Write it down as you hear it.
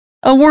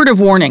A word of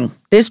warning,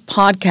 this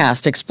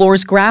podcast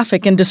explores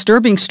graphic and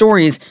disturbing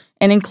stories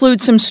and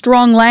includes some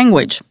strong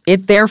language.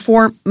 It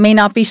therefore may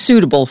not be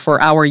suitable for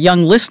our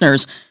young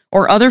listeners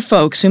or other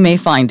folks who may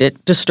find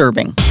it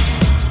disturbing.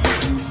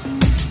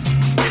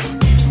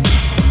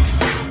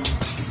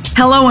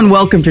 Hello and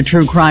welcome to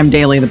True Crime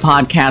Daily, the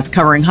podcast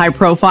covering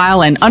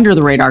high-profile and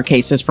under-the-radar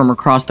cases from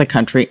across the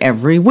country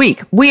every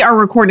week. We are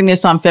recording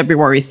this on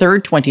February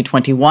 3rd,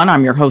 2021.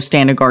 I'm your host,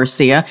 Anna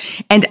Garcia,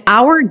 and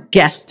our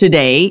guest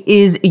today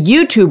is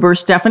YouTuber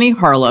Stephanie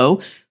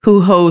Harlow,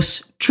 who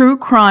hosts true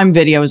crime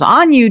videos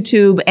on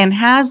YouTube and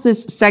has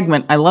this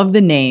segment, I love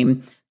the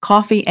name,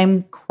 Coffee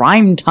and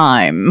Crime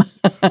Time.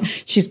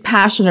 She's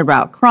passionate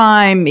about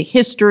crime,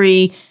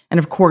 history, and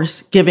of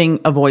course,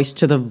 giving a voice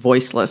to the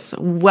voiceless.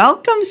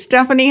 Welcome,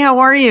 Stephanie. How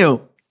are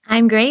you?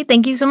 I'm great.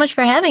 Thank you so much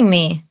for having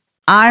me.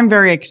 I'm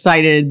very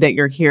excited that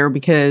you're here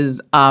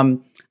because I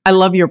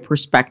love your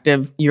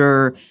perspective.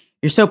 You're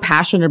so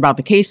passionate about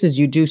the cases.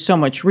 You do so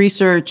much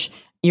research.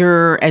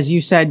 You're, as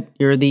you said,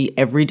 you're the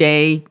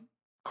everyday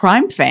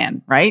crime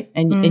fan, right?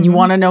 And you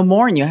want to know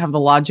more, and you have the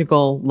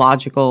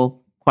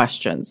logical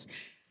questions.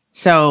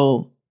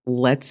 So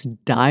let's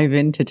dive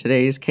into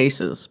today's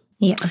cases.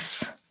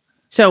 Yes.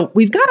 So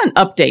we've got an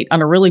update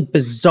on a really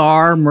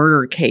bizarre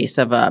murder case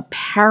of a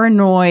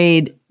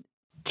paranoid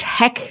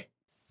tech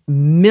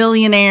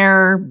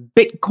millionaire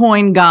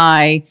Bitcoin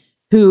guy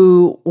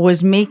who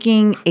was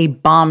making a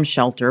bomb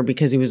shelter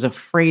because he was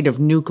afraid of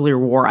nuclear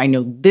war. I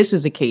know this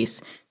is a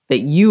case that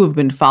you have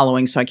been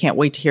following, so I can't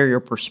wait to hear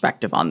your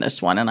perspective on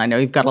this one. And I know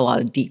you've got a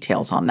lot of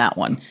details on that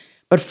one.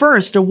 But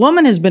first, a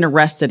woman has been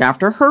arrested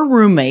after her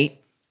roommate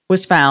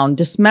was found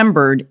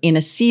dismembered in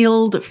a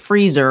sealed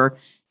freezer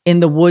in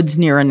the woods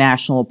near a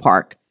national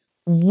park.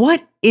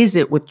 What is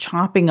it with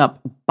chopping up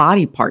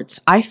body parts?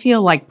 I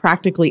feel like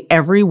practically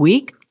every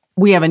week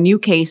we have a new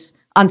case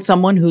on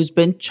someone who's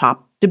been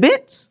chopped to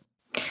bits.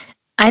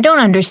 I don't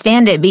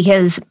understand it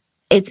because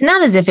it's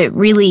not as if it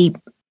really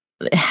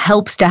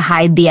helps to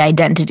hide the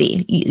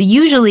identity.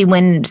 Usually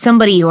when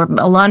somebody or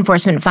a law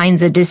enforcement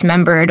finds a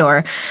dismembered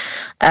or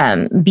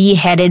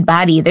beheaded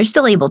body, they're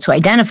still able to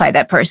identify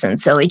that person.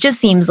 So it just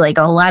seems like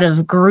a lot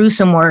of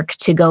gruesome work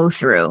to go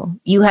through.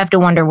 You have to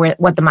wonder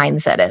what the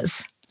mindset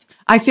is.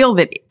 I feel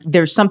that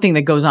there's something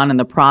that goes on in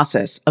the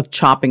process of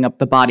chopping up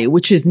the body,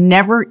 which is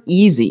never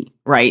easy,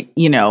 right?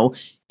 You know,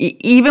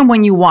 even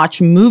when you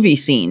watch movie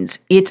scenes,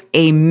 it's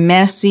a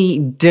messy,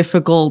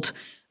 difficult,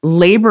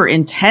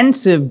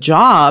 labor-intensive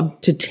job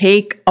to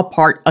take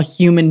apart a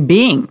human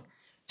being.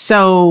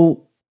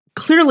 So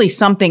clearly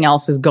something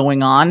else is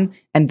going on,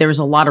 and there's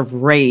a lot of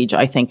rage,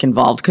 I think,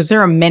 involved, because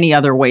there are many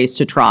other ways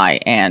to try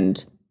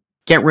and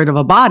get rid of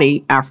a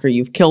body after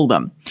you've killed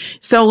them.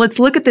 So let's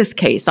look at this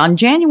case. On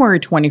January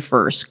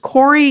 21st,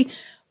 Corey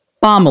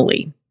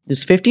Bomley,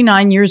 who's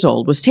 59 years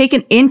old, was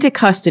taken into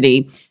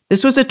custody.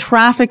 This was a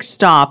traffic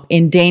stop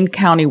in Dane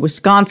County,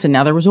 Wisconsin.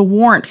 Now, there was a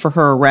warrant for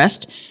her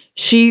arrest.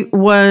 The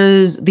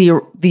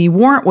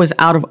warrant was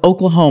out of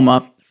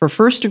Oklahoma for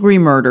first-degree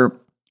murder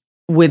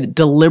with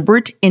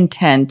deliberate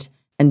intent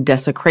and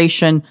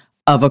desecration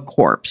of a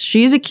corpse.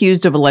 She is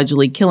accused of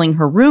allegedly killing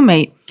her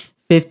roommate,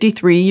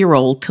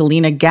 53-year-old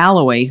Talina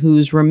Galloway,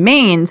 whose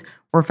remains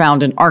were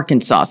found in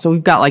Arkansas. So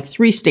we've got like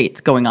 3 states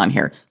going on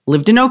here.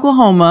 Lived in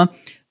Oklahoma.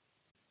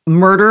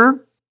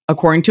 Murder,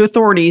 according to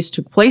authorities,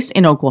 took place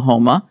in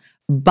Oklahoma.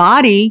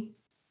 Body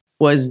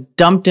was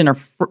dumped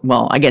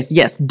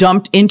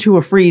dumped into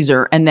a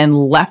freezer and then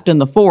left in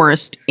the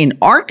forest in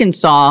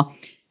Arkansas.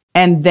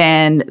 And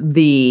then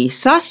the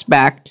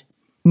suspect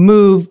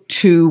moved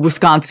to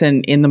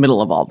Wisconsin in the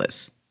middle of all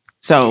this.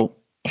 So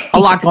a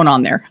lot going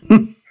on there.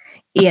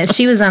 Yeah,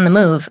 she was on the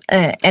move.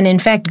 And in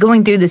fact,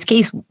 going through this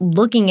case,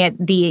 looking at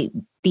the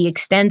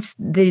extent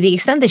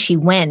that she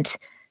went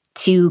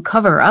to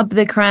cover up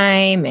the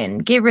crime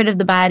and get rid of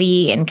the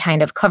body and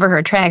kind of cover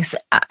her tracks,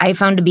 I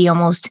found to be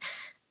almost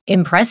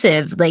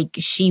impressive. Like,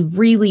 she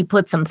really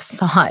put some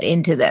thought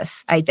into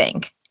this, I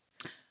think.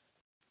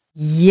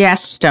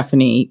 Yes,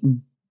 Stephanie,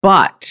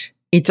 but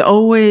it's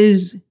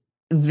always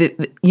when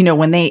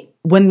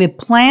the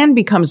plan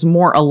becomes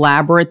more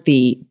elaborate,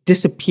 the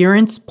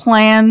disappearance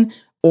plan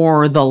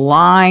or the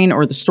line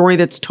or the story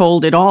that's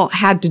told, it all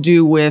had to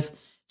do with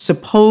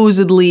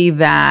supposedly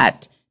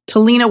that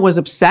Talina was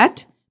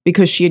upset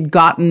because she had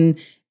gotten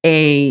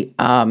a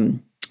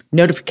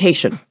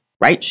notification,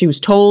 right? She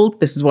was told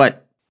this is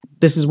what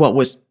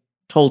was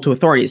told to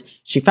authorities.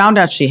 She found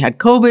out she had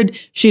COVID.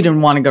 She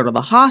didn't want to go to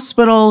the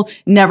hospital,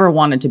 never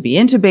wanted to be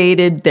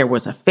intubated. There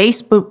was a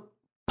Facebook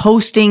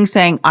posting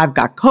saying, I've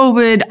got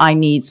COVID. I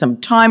need some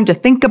time to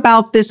think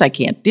about this. I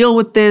can't deal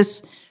with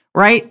this,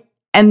 right?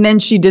 And then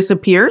she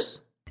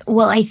disappears.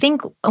 Well, I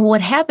think what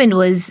happened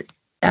was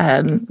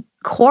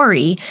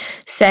Corey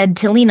said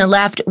Talina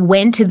left,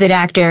 went to the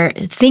doctor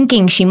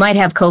thinking she might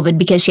have COVID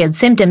because she had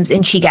symptoms,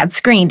 and she got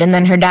screened. And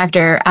then her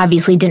doctor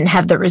obviously didn't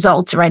have the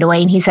results right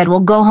away. And he said, well,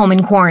 go home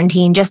and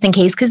quarantine just in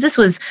case. Because this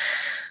was,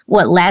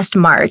 last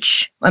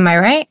March? Am I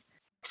right?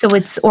 So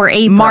or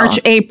April.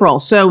 April.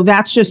 So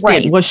that's just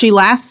right. It. Was she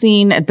last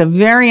seen at the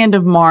very end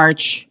of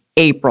March?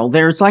 April.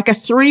 There's like a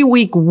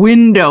 3-week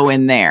window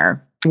in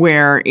there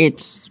where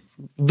it's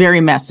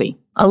very messy.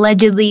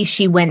 Allegedly,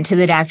 she went to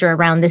the doctor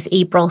around this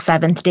April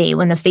 7th day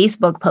when the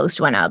Facebook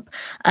post went up.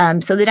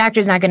 So the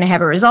doctor's not going to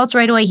have her results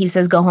right away. He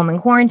says, go home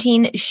and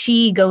quarantine.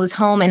 She goes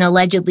home and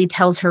allegedly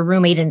tells her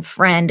roommate and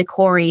friend,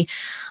 Corey,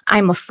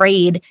 I'm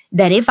afraid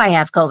that if I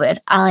have COVID,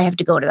 I'll have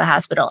to go to the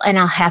hospital and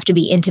I'll have to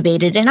be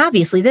intubated. And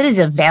obviously, that is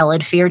a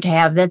valid fear to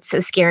have. That's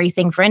a scary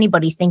thing for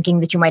anybody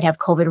thinking that you might have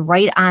COVID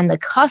right on the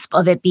cusp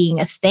of it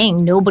being a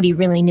thing. Nobody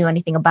really knew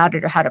anything about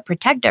it or how to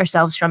protect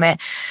ourselves from it.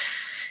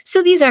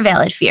 So these are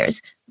valid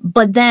fears.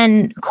 But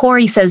then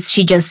Corey says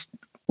she just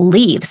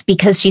leaves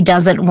because she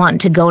doesn't want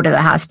to go to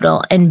the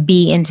hospital and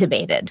be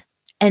intubated.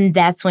 And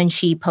that's when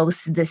she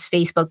posts this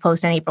Facebook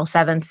post on April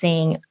 7th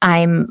saying,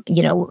 I'm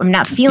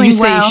not feeling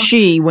well. You say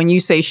she, when you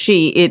say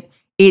she,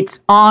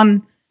 it's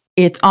on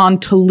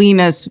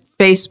Talina's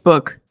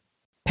Facebook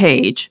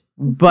page,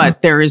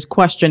 but there is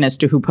question as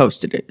to who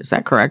posted it. Is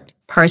that correct?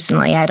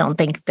 Personally, I don't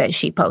think that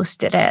she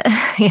posted it.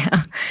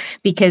 Yeah.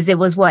 Because it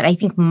was I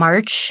think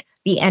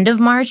the end of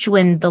March,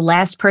 when the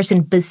last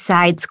person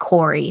besides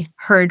Corey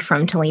heard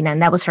from Talina,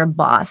 and that was her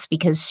boss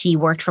because she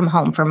worked from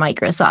home for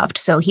Microsoft.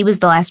 So he was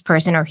the last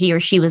person, or he or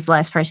she was the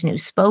last person who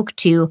spoke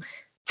to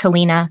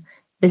Talina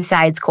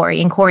besides Corey.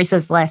 And Corey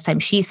says the last time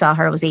she saw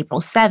her was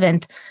April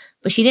 7th,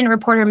 but she didn't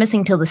report her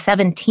missing till the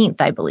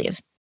 17th, I believe.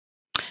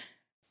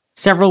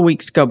 Several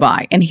weeks go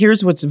by. And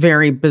here's what's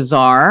very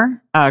bizarre.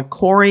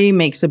 Corey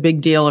makes a big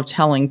deal of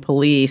telling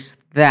police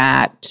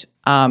that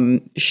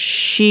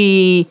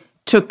she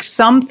took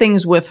some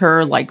things with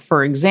her, like,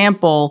 for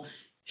example,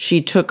 she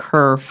took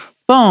her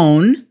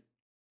phone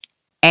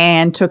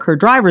and took her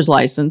driver's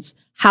license.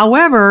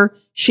 However,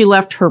 she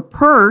left her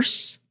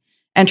purse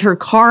and her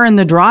car in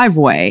the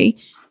driveway.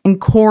 And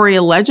Corey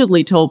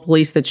allegedly told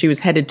police that she was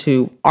headed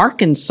to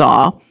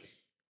Arkansas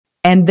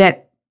and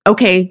that,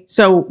 okay,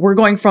 so we're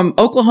going from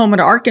Oklahoma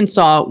to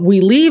Arkansas.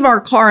 We leave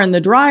our car in the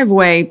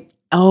driveway.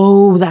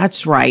 Oh,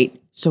 that's right.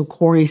 So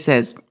Corey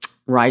says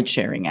ride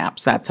sharing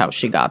apps. That's how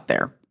she got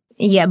there.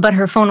 Yeah, but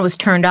her phone was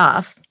turned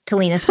off.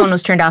 Talina's phone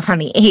was turned off on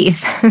the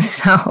 8th.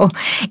 So,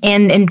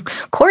 and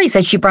Corey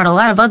said she brought a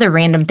lot of other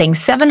random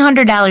things.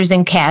 $700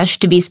 in cash,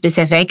 to be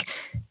specific.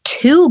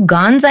 2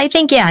 guns, I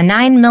think. Yeah, a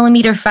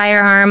 9mm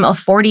firearm, a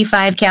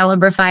 .45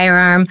 caliber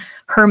firearm,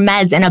 her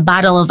meds, and a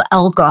bottle of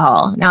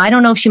alcohol. Now, I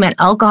don't know if she meant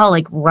alcohol,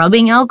 like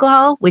rubbing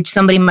alcohol, which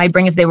somebody might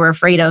bring if they were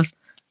afraid of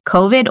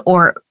COVID,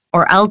 or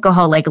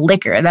alcohol like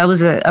liquor. That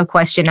was a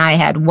question I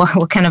had.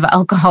 What kind of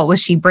alcohol was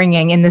she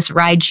bringing in this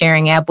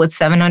ride-sharing app with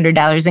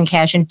 $700 in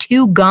cash and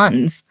 2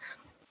 guns?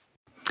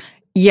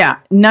 Yeah,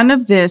 none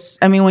of this.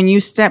 I mean, when you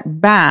step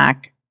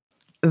back,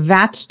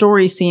 that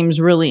story seems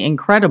really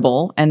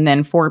incredible. And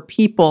then for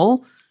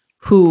people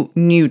who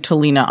knew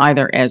Talina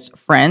either as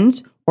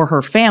friends or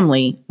her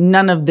family,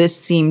 none of this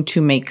seemed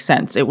to make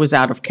sense. It was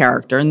out of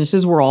character. And this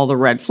is where all the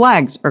red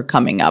flags are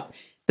coming up.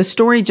 The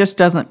story just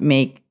doesn't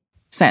make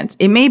sense.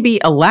 It may be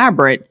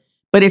elaborate,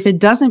 but if it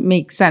doesn't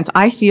make sense,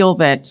 I feel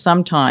that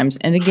sometimes,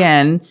 and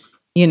again,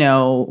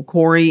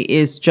 Corey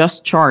is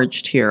just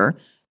charged here,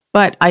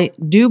 but I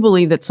do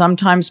believe that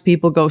sometimes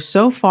people go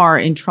so far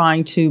in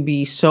trying to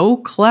be so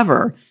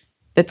clever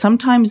that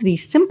sometimes the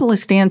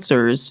simplest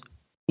answers,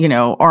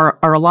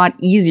 are a lot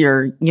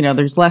easier.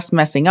 There's less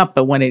messing up,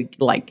 but when it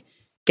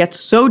gets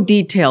so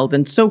detailed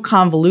and so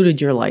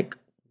convoluted, you're like,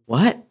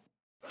 what?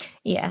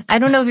 Yeah, I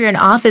don't know if you're an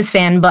Office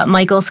fan, but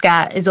Michael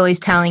Scott is always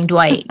telling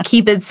Dwight,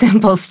 keep it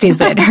simple,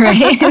 stupid,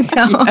 right?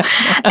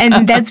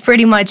 And that's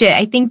pretty much it.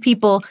 I think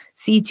people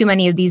see too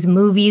many of these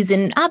movies,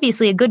 and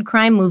obviously a good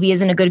crime movie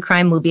isn't a good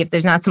crime movie if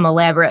there's not some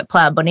elaborate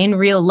plot, but in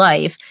real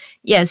life,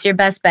 yes, your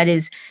best bet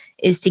is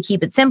to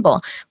keep it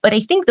simple. But I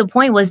think the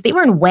point was they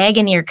were in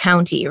Wagoneer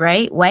County,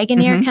 right?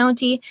 Wagoneer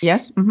County.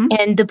 Yes. Mm-hmm.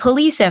 And the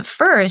police at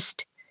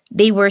first,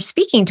 they were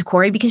speaking to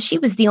Corey because she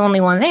was the only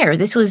one there.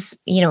 This was,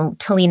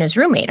 Talina's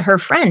roommate, her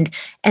friend,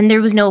 and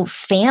there was no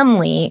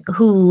family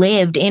who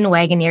lived in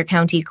Wagoneer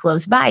County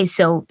close by.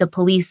 So the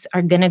police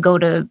are going to go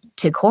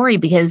to Corey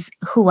because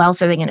who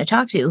else are they going to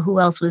talk to? Who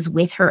else was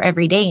with her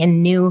every day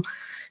and knew,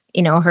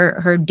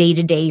 her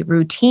day-to-day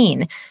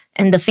routine?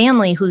 And the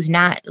family who's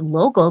not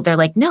local, they're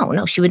like,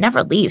 no, she would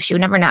never leave. She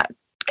would never not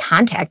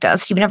contact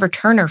us. She would never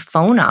turn her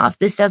phone off.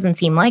 This doesn't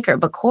seem like her.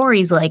 But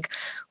Corey's like,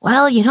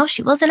 well,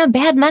 she was in a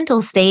bad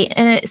mental state.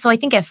 And so I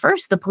think at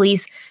first the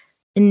police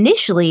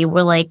initially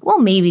were like, well,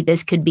 maybe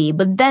this could be,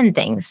 but then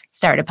things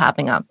started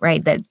popping up,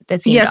 right? That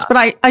seemed Yes, off.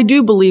 but I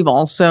do believe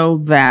also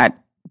that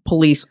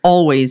police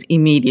always,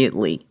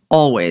 immediately,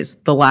 always,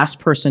 the last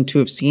person to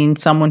have seen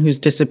someone who's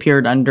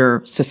disappeared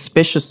under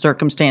suspicious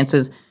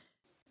circumstances,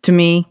 to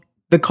me,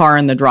 the car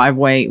in the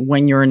driveway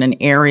when you're in an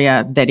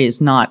area that is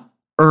not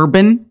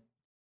urban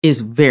is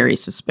very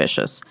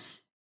suspicious.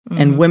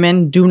 Mm-hmm. And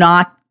women do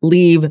not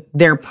leave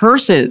their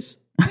purses.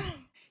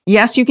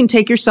 Yes, you can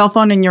take your cell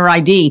phone and your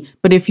ID,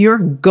 but if you're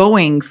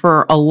going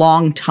for a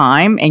long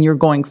time and you're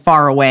going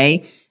far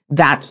away,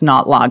 that's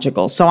not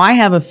logical. So I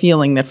have a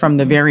feeling that from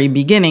the very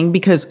beginning,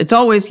 because it's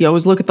always, you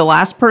always look at the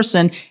last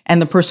person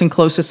and the person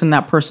closest in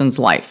that person's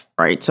life,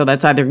 right? So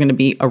that's either going to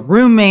be a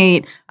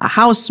roommate, a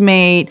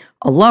housemate,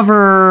 a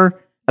lover,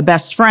 a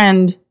best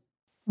friend.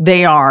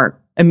 They are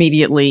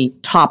immediately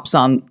tops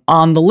on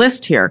the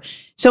list here.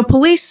 So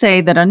police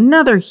say that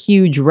another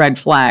huge red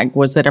flag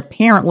was that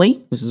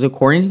apparently, this is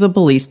according to the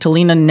police,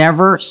 Talina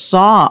never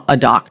saw a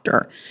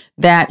doctor,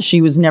 that she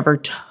was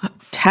never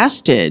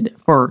tested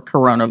for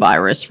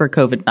coronavirus, for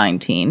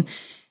COVID-19.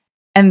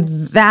 And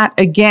that,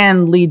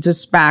 again, leads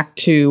us back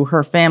to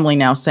her family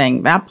now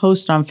saying that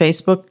post on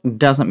Facebook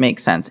doesn't make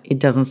sense. It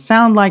doesn't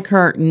sound like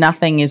her.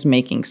 Nothing is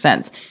making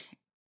sense.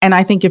 And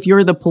I think if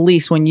you're the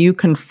police, when you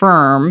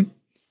confirm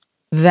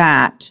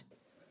that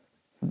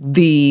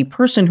the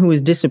person who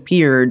has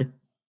disappeared,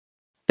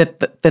 that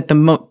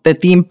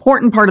the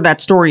important part of that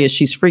story is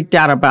she's freaked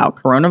out about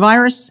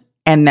coronavirus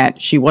and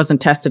that she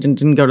wasn't tested and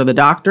didn't go to the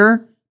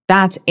doctor,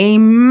 that's a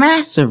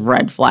massive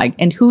red flag.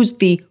 And who's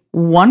the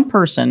one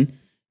person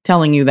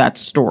telling you that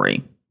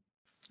story?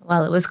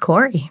 Well, it was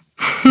Corey.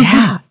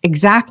 Yeah,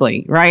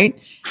 exactly. Right.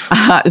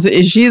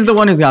 She's the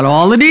one who's got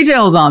all the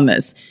details on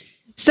this.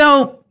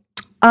 So,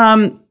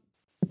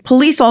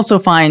 police also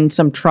find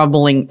some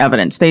troubling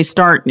evidence. They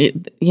start,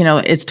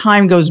 as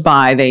time goes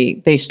by,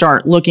 they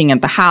start looking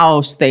at the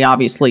house. They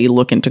obviously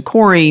look into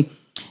Corey,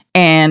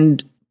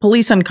 and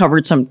police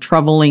uncovered some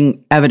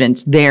troubling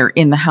evidence there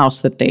in the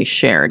house that they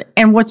shared.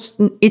 And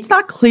it's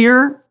not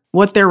clear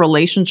what their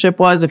relationship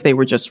was, if they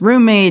were just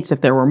roommates,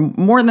 if there were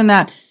more than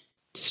that.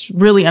 It's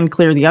really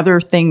unclear. The other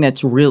thing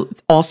that's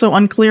also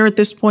unclear at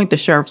this point, the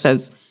sheriff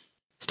says,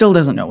 still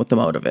doesn't know what the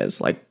motive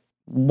is. Like,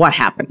 what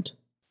happened?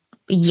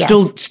 Yes.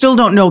 Still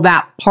don't know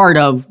that part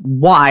of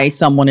why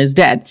someone is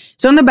dead.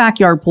 So in the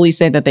backyard, police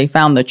say that they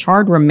found the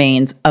charred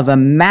remains of a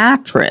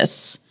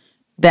mattress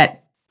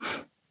that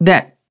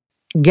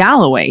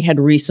Galloway had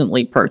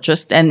recently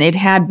purchased, and it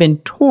had been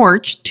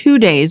torched 2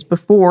 days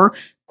before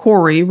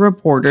Corey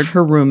reported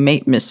her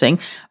roommate missing.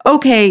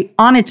 Okay,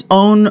 on its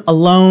own,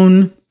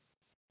 alone,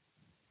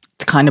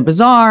 it's kind of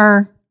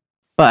bizarre,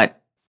 but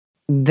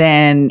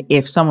then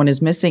if someone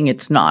is missing,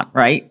 it's not,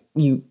 right?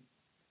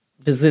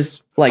 Does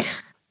this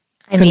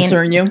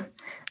concern you?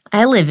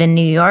 I live in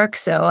New York,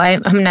 so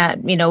I'm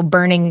not,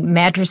 burning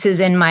mattresses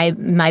in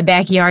my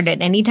backyard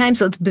at any time.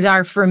 So it's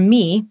bizarre for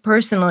me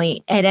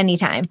personally at any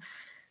time.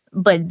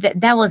 But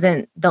that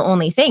wasn't the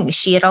only thing.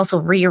 She had also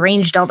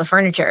rearranged all the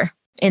furniture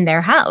in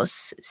their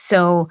house.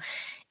 So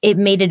it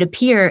made it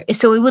appear,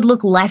 so it would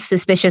look less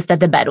suspicious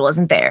that the bed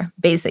wasn't there,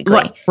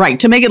 basically. Right.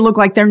 To make it look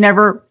like there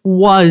never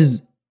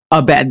was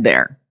a bed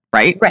there,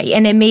 right? Right.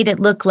 And it made it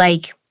look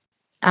like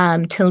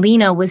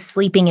Talina was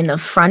sleeping in the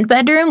front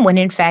bedroom when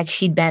in fact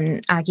she'd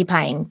been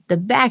occupying the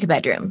back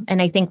bedroom. And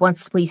I think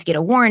once the police get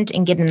a warrant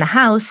and get in the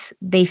house,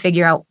 they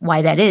figure out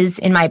why that is.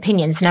 In my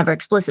opinion, it's never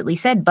explicitly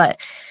said, but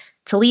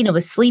Talina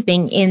was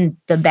sleeping in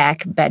the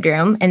back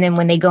bedroom. And then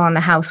when they go in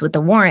the house with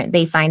the warrant,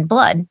 they find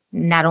blood,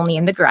 not only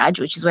in the garage,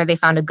 which is where they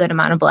found a good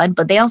amount of blood,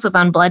 but they also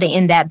found blood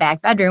in that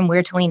back bedroom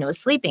where Talina was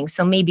sleeping.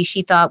 So maybe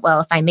she thought,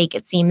 well, if I make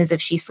it seem as if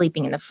she's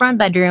sleeping in the front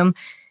bedroom,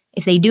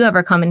 if they do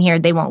ever come in here,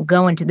 they won't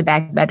go into the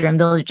back bedroom.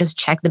 They'll just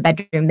check the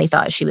bedroom they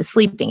thought she was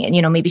sleeping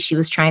in. Maybe she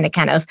was trying to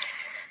kind of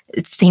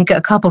think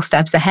a couple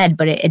steps ahead,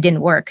 but it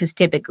didn't work because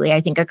typically I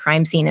think a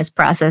crime scene is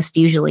processed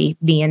usually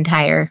the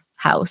entire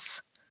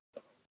house.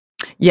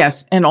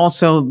 Yes. And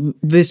also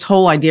this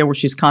whole idea where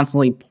she's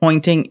constantly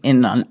pointing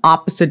in an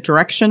opposite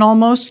direction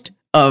almost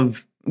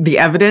of the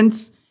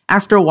evidence.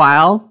 After a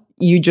while,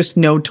 you just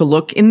know to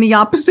look in the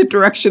opposite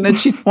direction that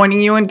she's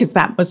pointing you in because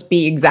that must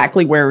be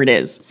exactly where it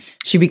is.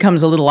 She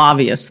becomes a little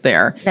obvious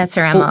there. That's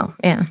her MO.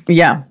 Yeah.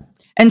 Yeah.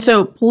 And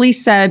so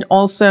police said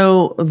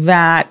also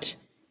that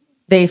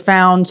they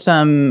found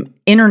some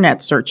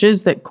internet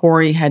searches that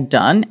Corey had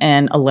done,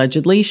 and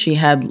allegedly she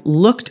had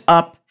looked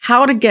up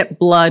how to get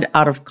blood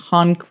out of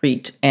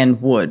concrete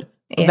and wood.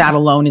 Yeah. That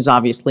alone is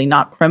obviously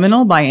not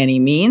criminal by any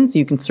means.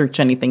 You can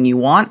search anything you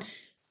want.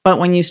 But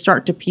when you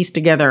start to piece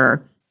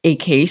together a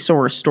case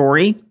or a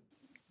story,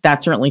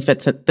 that certainly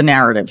fits the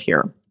narrative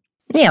here.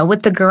 Yeah,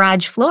 with the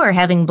garage floor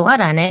having blood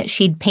on it,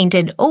 she'd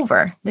painted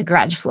over the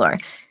garage floor.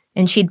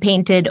 And she'd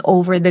painted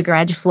over the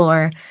garage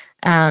floor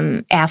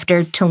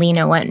after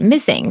Talina went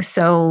missing.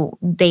 So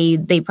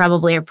they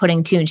probably are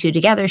putting two and two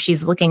together.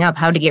 She's looking up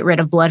how to get rid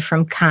of blood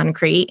from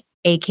concrete,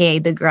 aka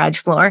the garage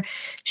floor.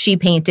 She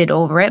painted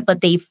over it,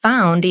 but they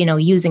found,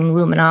 using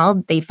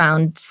luminol, they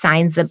found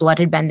signs that blood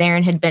had been there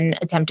and had been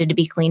attempted to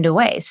be cleaned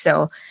away.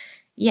 So,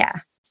 yeah.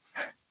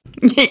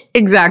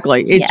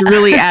 Exactly. It's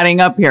really adding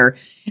up here.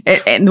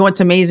 And what's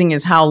amazing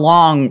is how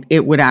long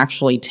it would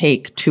actually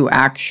take to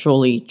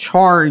actually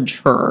charge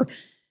her,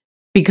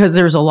 because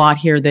there's a lot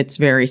here that's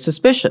very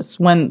suspicious.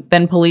 When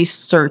then police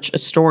search a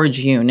storage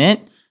unit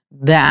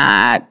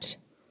that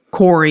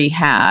Corey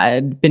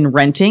had been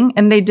renting,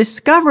 and they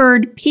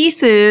discovered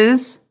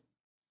pieces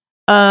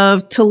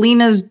of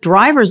Talina's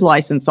driver's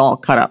license all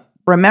cut up.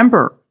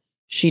 Remember,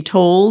 she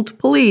told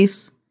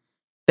police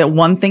that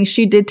one thing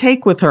she did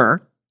take with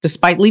her,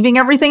 despite leaving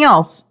everything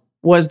else,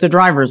 was the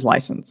driver's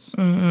license.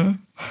 Mm-hmm.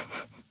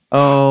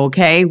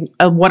 Okay.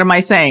 What am I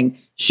saying?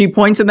 She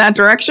points in that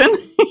direction.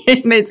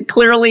 And it's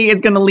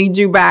going to lead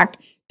you back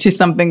to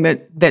something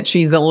that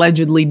she's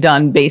allegedly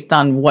done based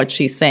on what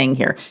she's saying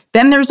here.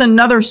 Then there's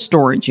another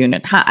storage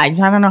unit. I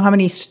don't know how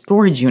many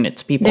storage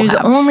units people have.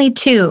 There's only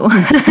 2.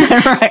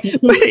 Right.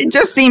 But it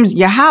just seems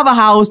you have a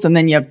house and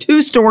then you have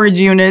 2 storage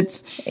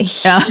units.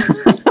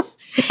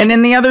 And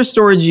in the other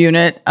storage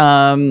unit,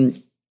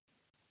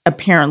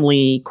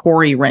 apparently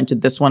Corey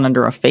rented this one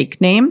under a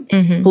fake name.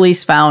 Mm-hmm.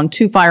 Police found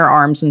 2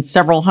 firearms and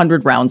several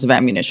hundred rounds of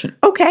ammunition.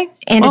 Okay.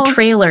 And a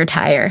trailer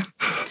tire.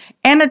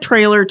 And a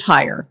trailer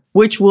tire,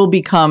 which will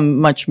become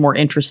much more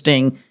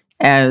interesting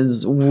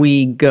as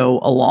we go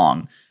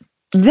along.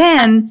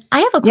 Then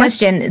I have a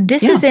question.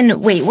 This is in,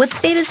 what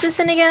state is this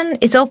in again?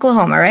 It's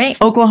Oklahoma, right?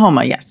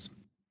 Oklahoma, yes.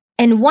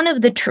 And one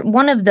of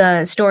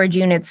the storage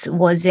units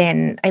was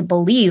in, I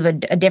believe, a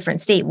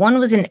different state. One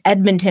was in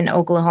Edmonton,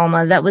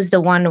 Oklahoma. That was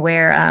the one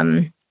where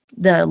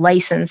the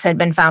license had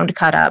been found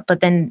cut up.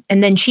 But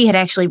then she had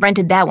actually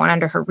rented that one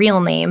under her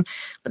real name.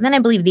 But then I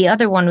believe the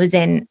other one was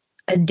in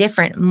a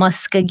different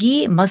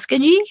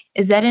Muskogee.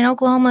 Is that in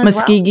Oklahoma as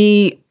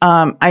Muskogee,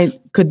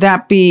 could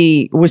that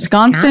be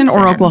Wisconsin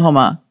or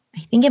Oklahoma?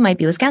 I think it might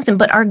be Wisconsin.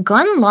 But are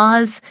gun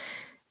laws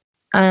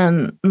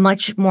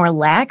much more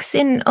lax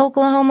in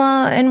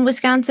Oklahoma and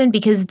Wisconsin?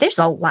 Because there's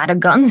a lot of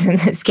guns in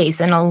this case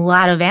and a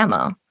lot of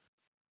ammo.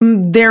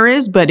 There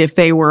is, but if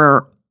they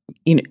were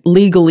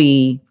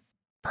legally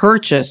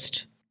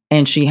purchased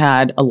and she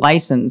had a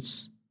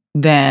license,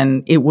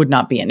 then it would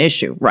not be an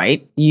issue,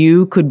 right?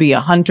 You could be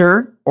a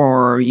hunter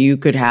or you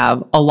could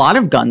have a lot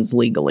of guns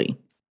legally.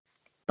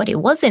 But it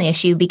was an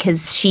issue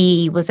because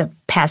she was a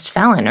past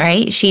felon,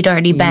 right? She'd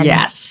already been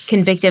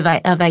convicted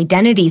of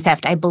identity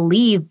theft, I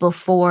believe,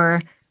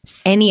 before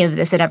any of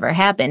this had ever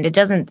happened. It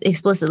doesn't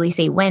explicitly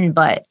say when,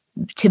 but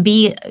to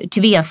be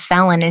a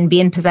felon and be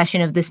in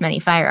possession of this many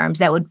firearms,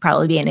 that would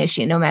probably be an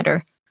issue no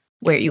matter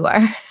where you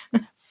are.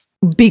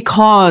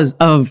 Because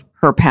of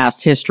her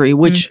past history,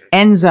 which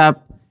ends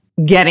up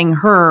getting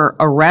her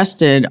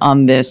arrested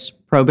on this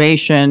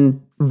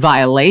probation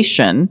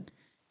violation.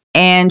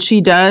 And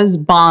she does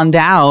bond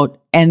out,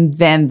 and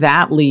then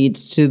that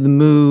leads to the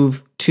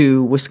move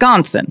to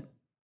Wisconsin.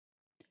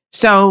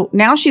 So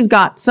now she's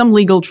got some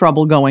legal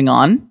trouble going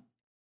on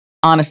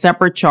a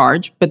separate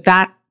charge, but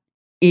that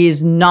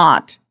is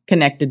not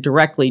connected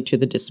directly to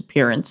the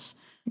disappearance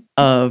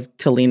of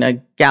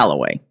Talina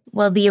Galloway.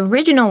 Well, the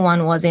original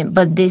one wasn't,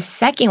 but this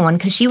second one,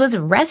 because she was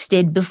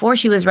arrested, before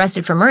she was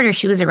arrested for murder,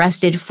 she was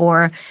arrested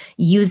for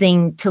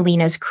using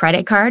Talina's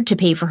credit card to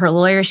pay for her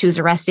lawyer. She was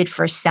arrested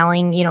for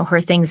selling,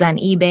 her things on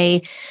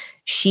eBay.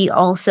 She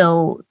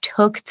also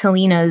took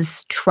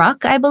Talina's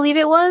truck, I believe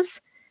it was,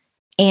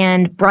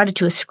 and brought it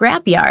to a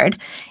scrapyard.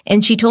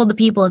 And she told the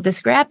people at the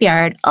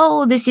scrapyard,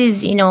 oh, this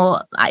is,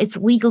 it's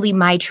legally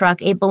my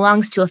truck. It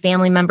belongs to a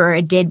family member.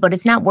 It did, but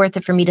it's not worth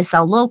it for me to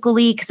sell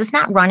locally because it's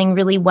not running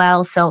really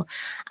well. So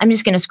I'm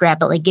just going to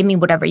scrap it. Like, give me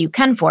whatever you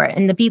can for it.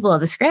 And the people of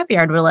the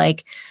scrapyard were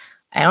like,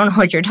 I don't know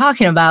what you're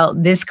talking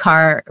about. This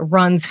car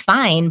runs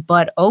fine,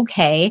 but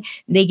okay.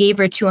 They gave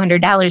her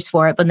 $200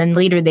 for it. But then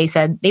later they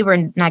said they were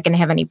not going to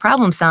have any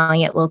problem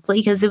selling it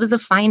locally because it was a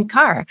fine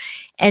car.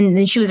 And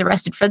then she was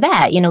arrested for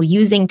that,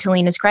 using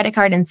Talina's credit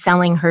card and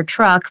selling her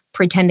truck,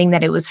 pretending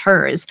that it was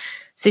hers.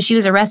 So she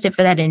was arrested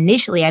for that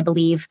initially, I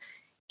believe,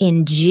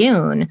 in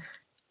June.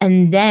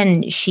 And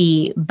then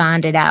she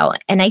bonded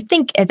out. And I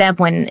think at that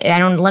point,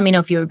 let me know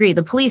if you agree,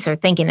 the police are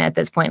thinking at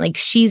this point, like,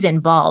 she's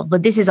involved,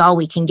 but this is all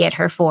we can get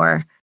her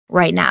for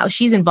right now.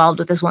 She's involved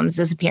with this woman's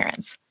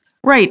disappearance.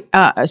 Right.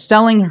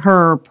 Selling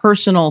her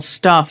personal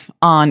stuff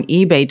on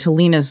eBay,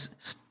 Talina's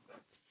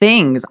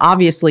things,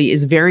 obviously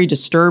is very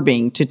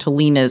disturbing to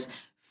Talina's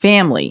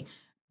family.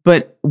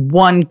 But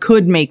one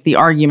could make the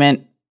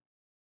argument,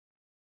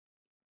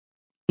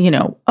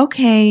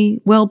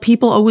 okay, well,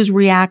 people always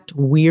react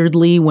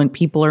weirdly when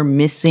people are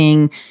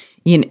missing.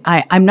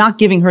 I'm not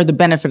giving her the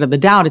benefit of the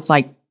doubt. It's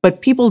like,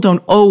 but people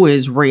don't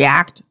always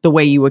react the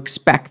way you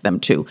expect them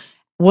to.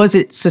 Was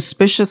it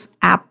suspicious?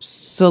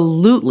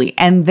 Absolutely.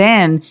 And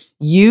then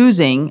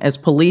as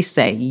police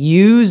say,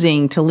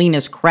 using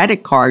Talina's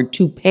credit card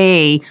to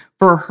pay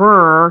for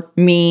her,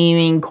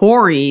 meaning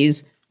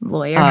Corey's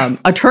lawyer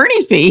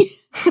attorney fee,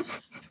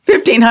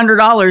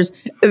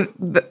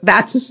 $1,500.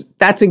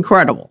 That's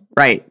incredible.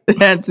 Right.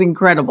 That's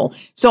incredible.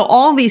 So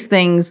all these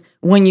things,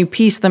 when you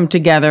piece them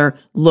together,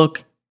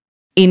 look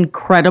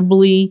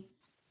incredibly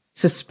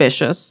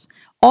suspicious.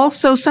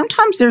 Also,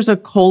 sometimes there's a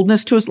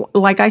coldness to us.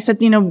 Like I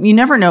said, you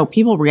never know.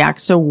 People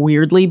react so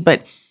weirdly.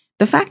 But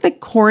the fact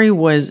that Corey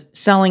was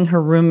selling her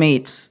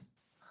roommates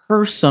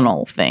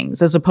personal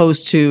things as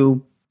opposed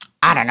to,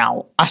 I don't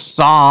know, a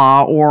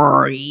saw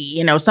or,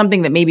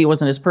 something that maybe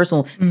wasn't as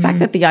personal. Mm-hmm. The fact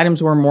that the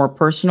items were more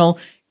personal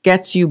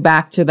gets you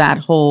back to that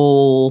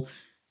whole,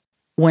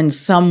 when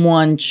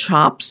someone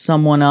chops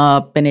someone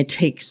up and it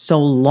takes so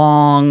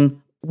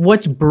long,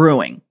 what's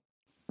brewing,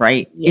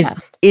 right? Yeah.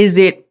 Is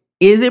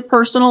it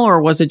personal,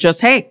 or was it just,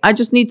 hey, I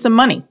just need some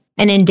money?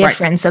 An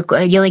indifference,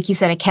 like you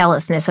said, a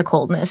callousness, a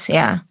coldness.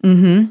 Yeah.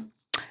 Mm-hmm.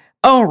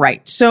 All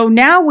right. So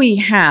now we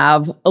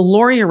have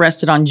Lori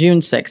arrested on June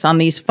 6th on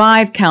these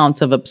 5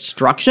 counts of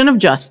obstruction of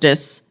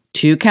justice,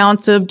 2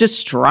 counts of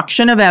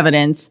destruction of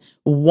evidence,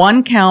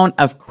 1 count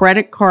of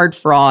credit card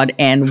fraud,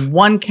 and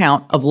 1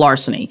 count of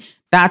larceny.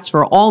 That's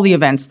for all the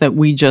events that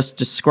we just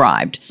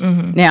described.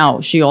 Mm-hmm.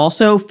 Now, she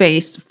also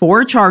faced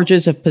 4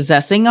 charges of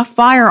possessing a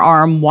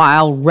firearm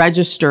while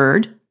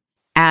registered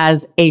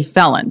as a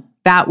felon.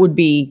 That would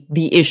be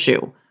the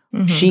issue.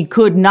 Mm-hmm. She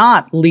could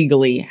not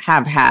legally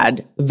have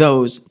had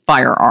those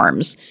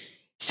firearms.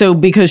 So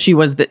because she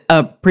was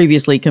a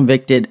previously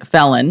convicted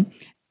felon,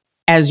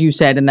 as you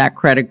said, in that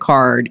credit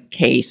card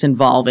case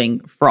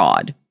involving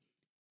fraud.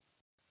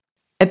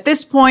 At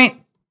this point,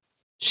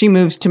 she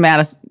moves to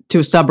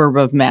a suburb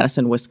of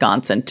Madison,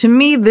 Wisconsin. To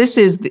me, this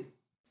is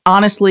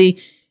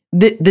honestly,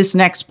 this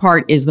next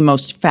part is the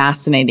most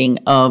fascinating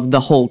of the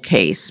whole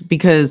case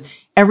because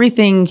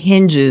everything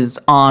hinges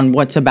on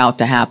what's about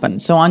to happen.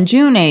 So on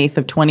June 8th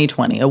of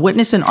 2020, a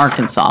witness in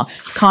Arkansas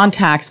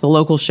contacts the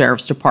local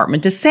sheriff's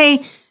department to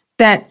say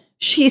that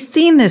she's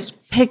seen this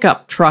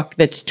pickup truck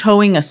that's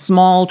towing a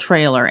small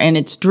trailer, and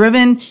it's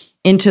driven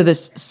into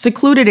this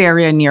secluded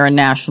area near a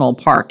national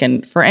park.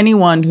 And for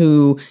anyone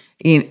who,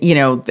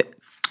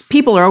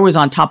 people are always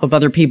on top of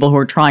other people who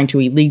are trying to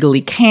illegally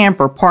camp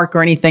or park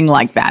or anything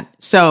like that.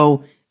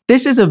 So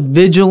this is a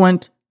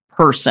vigilant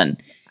person.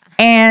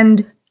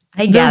 And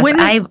I guess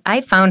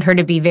I found her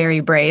to be very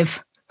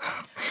brave.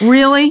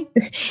 Really?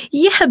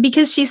 Yeah,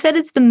 because she said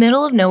it's the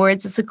middle of nowhere.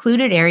 It's a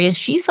secluded area.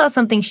 She saw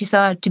something she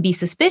saw to be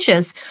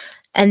suspicious.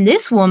 And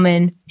this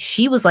woman,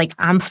 she was like,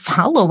 I'm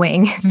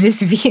following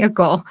this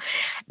vehicle.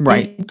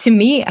 Right. And to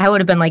me, I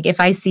would have been like, if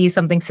I see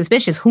something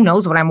suspicious, who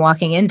knows what I'm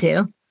walking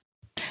into?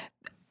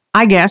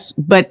 I guess.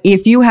 But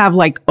if you have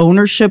like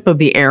ownership of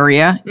the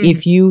area,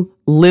 if you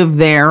live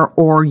there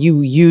or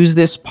you use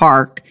this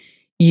park,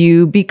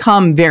 you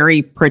become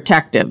very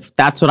protective.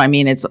 That's what I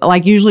mean. It's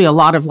like usually a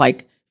lot of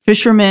like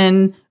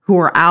fishermen who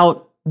are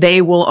out,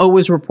 they will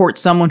always report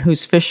someone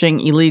who's fishing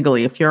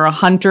illegally. If you're a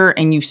hunter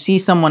and you see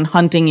someone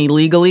hunting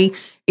illegally,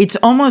 it's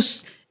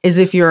almost as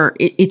if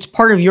it's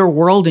part of your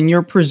world and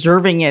you're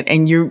preserving it.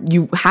 And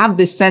you have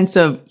this sense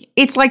of,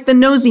 it's like the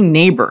nosy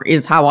neighbor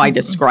is how I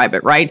describe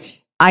it, right?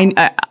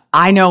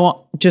 I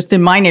know just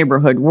in my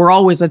neighborhood,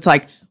 it's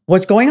like,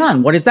 what's going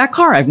on? What is that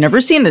car? I've never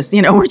seen this.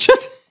 We're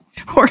just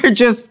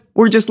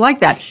like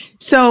that.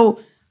 So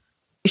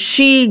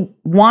she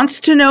wants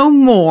to know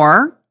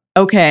more.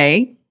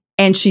 Okay.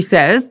 And she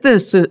says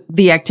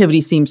the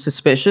activity seems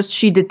suspicious.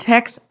 She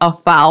detects a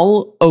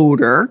foul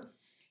odor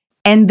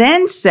and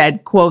then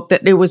said, quote,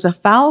 that it was a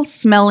foul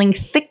smelling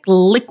thick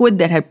liquid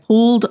that had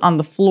pooled on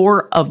the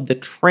floor of the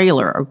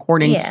trailer,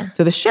 according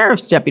to the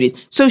sheriff's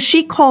deputies. So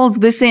she calls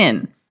this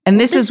in. And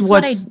this is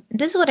what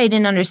I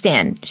didn't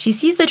understand. She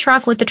sees the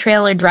truck with the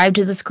trailer drive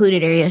to the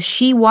secluded area.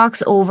 She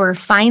walks over,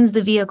 finds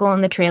the vehicle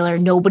in the trailer.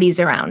 Nobody's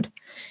around.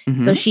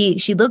 Mm-hmm. So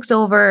she looks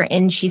over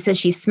and she says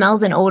she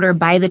smells an odor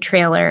by the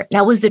trailer.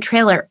 Now, was the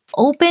trailer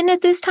open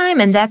at this time?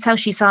 And that's how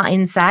she saw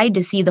inside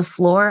to see the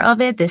floor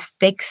of it, this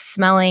thick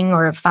smelling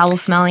or foul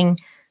smelling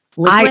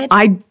liquid?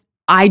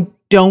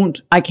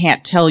 I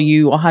can't tell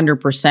you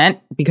 100%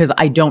 because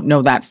I don't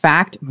know that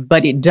fact,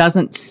 but it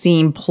doesn't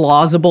seem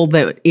plausible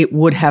that it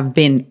would have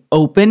been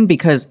open,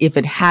 because if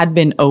it had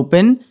been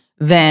open,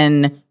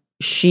 then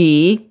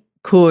she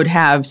could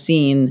have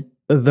seen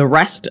the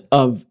rest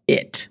of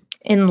it.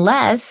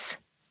 Unless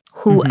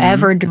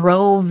whoever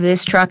drove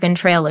this truck and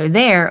trailer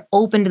there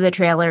opened the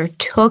trailer,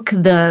 took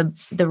the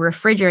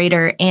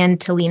refrigerator and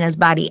Talina's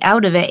body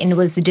out of it and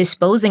was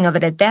disposing of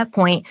it at that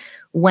point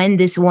when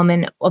this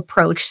woman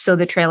approached. So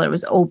the trailer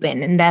was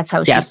open and that's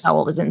how she saw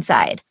what was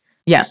inside.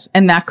 Yes,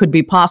 and that could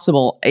be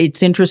possible.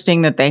 It's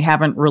interesting that they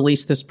haven't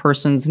released this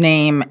person's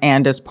name,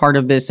 and as part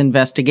of this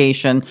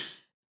investigation,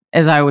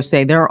 as I always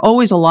say, there are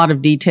always a lot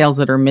of details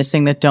that are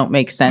missing that don't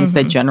make sense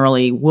that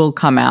generally will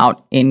come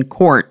out in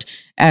court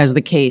as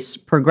the case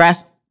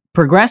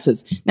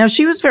progresses. Now,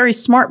 she was very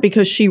smart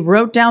because she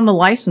wrote down the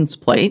license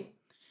plate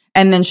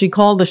and then she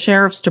called the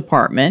sheriff's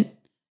department.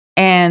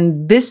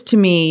 And this to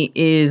me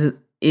is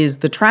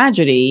the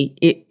tragedy.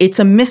 It's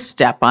a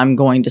misstep, I'm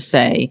going to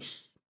say,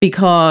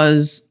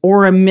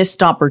 or a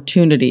missed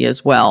opportunity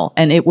as well.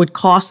 And it would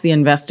cost the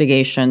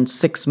investigation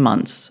 6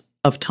 months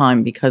of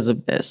time because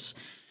of this.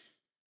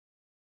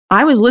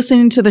 I was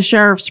listening to the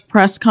sheriff's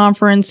press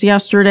conference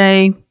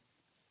yesterday,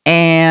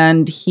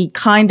 and he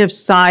kind of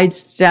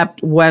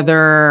sidestepped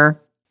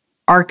whether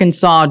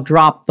Arkansas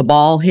dropped the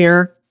ball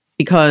here,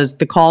 because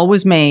the call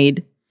was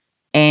made,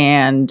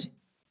 and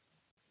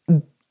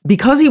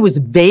because he was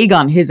vague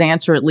on his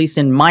answer, at least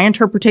in my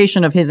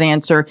interpretation of his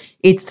answer,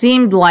 it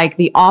seemed like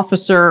the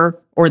officer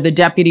or the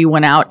deputy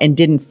went out and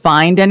didn't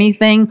find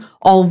anything.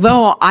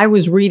 Although I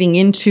was reading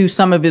into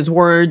some of his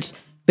words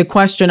the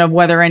question of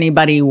whether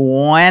anybody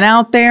went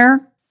out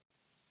there.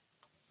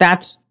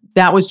 That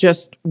was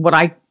just what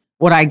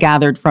I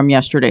gathered from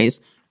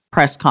yesterday's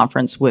press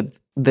conference with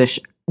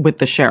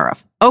the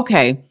sheriff.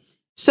 Okay,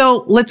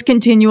 So let's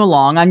continue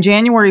along. On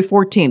January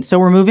 14th, so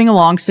we're moving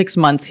along 6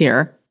 months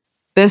here,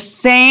 the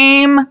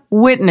same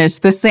witness,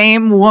 the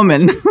same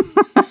woman,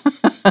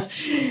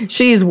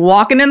 she's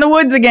walking in the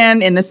woods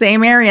again in the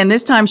same area. And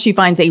this time she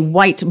finds a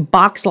white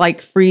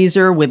box-like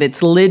freezer with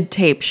its lid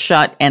taped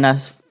shut and a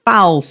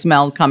foul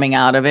smell coming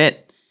out of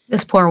it.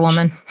 This poor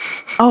woman.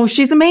 Oh,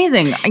 she's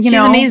amazing. She's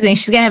amazing.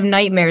 She's going to have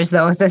nightmares,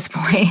 though, at this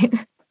point.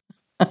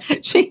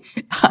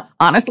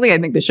 Honestly, I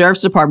think the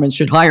sheriff's department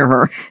should hire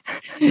her.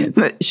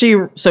 She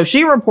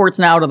reports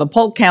now to the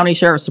Polk County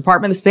Sheriff's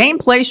Department, the same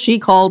place she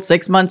called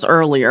 6 months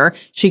earlier.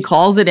 She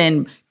calls it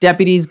in.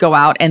 Deputies go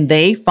out and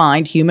they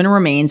find human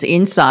remains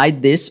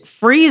inside this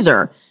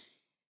freezer.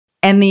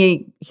 And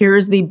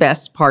here's the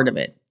best part of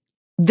it.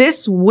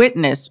 This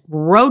witness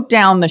wrote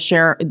down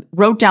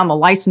the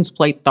license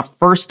plate the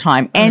first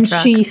time, and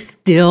she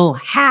still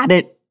had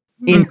it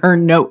in her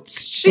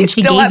notes. She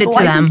still gave it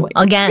to them plate.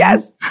 Again.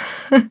 Yes.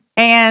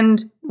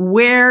 And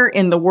where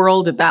in the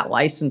world did that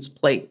license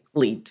plate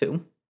lead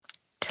to?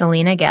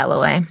 Talina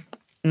Galloway.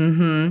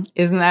 Mm-hmm.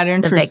 Isn't that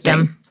interesting? The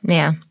victim.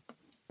 Yeah.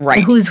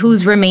 Right.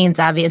 Whose remains,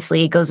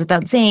 obviously, it goes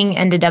without saying,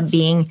 ended up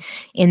being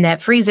in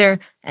that freezer.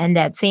 And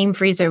that same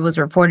freezer was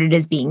reported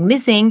as being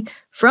missing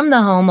from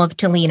the home of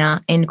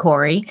Talina and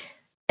Corey.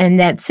 And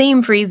that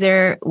same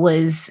freezer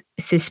was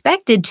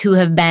suspected to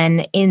have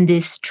been in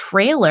this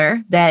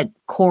trailer that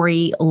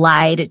Corey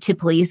lied to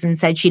police and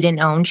said she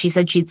didn't own. She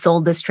said she'd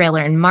sold this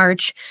trailer in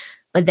March,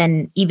 but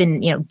then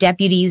even,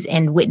 deputies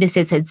and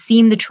witnesses had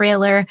seen the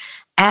trailer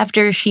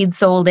after she'd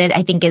sold it,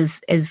 I think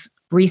as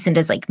recent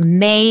as like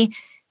May.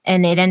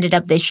 And it ended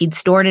up that she'd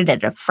stored it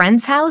at a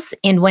friend's house.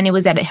 And when it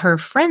was at her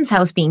friend's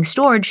house being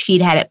stored,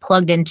 she'd had it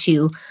plugged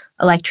into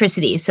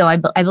electricity. So I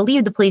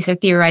believe the police are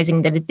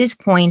theorizing that at this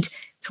point,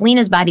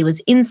 Talina's body was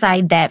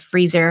inside that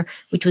freezer,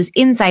 which was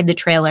inside the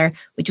trailer,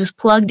 which was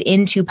plugged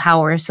into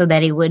power so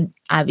that it would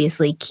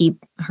obviously keep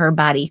her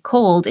body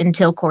cold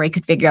until Corey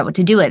could figure out what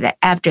to do with it.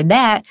 After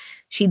that,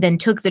 she then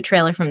took the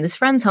trailer from this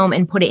friend's home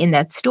and put it in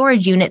that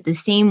storage unit, the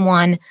same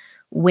one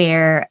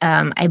where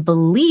I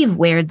believe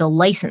where the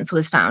license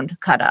was found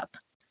cut up.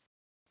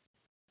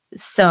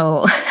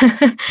 So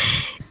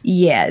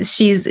yeah,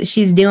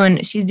 she's doing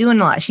a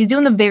lot. She's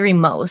doing the very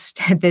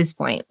most at this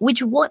point,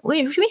 which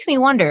makes me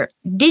wonder,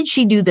 did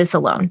she do this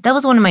alone? That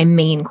was one of my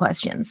main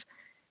questions.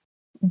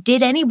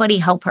 Did anybody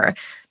help her?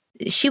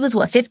 She was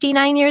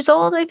 59 years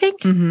old, I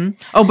think. Mm-hmm.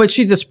 Oh, but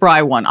she's a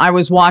spry one. I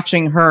was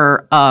watching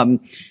her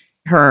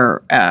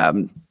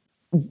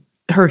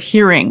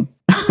hearing.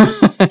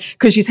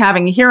 Because she's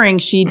having a hearing,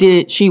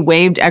 she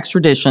waived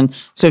extradition,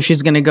 so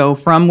she's going to go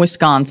from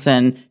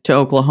Wisconsin to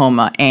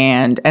Oklahoma.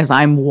 And as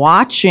I'm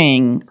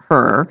watching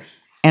her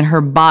and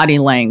her body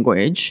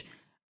language,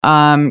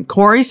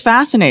 Corey's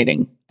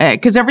fascinating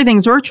because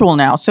everything's virtual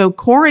now. So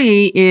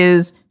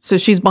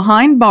she's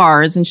behind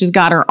bars and she's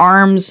got her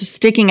arms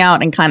sticking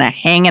out and kind of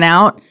hanging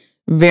out,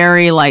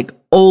 very like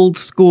old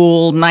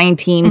school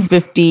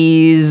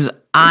 1950s.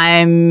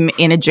 I'm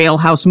in a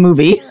jailhouse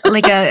movie.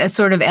 Like a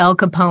sort of Al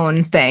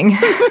Capone thing.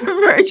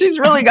 She's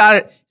really got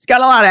it. She's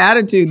got a lot of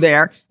attitude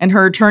there. And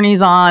her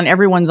attorney's on,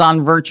 everyone's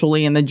on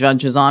virtually, and the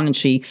judge is on. And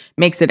she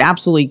makes it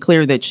absolutely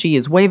clear that she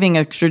is waiving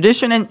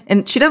extradition.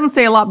 And she doesn't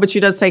say a lot, but she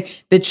does say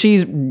that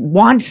she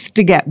wants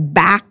to get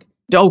back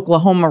to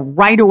Oklahoma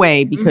right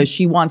away because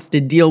she wants to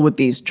deal with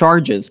these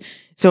charges.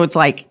 So it's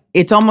like,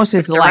 it's almost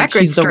as like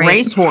she's the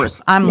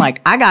racehorse. I'm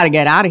like, I got to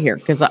get out of here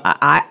because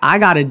I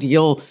got to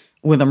deal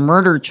with a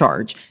murder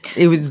charge.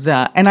 It was,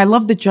 and I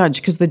love the judge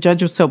because the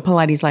judge was so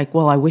polite. He's like,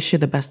 well, I wish you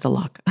the best of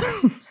luck.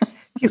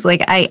 He's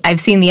like,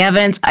 I've seen the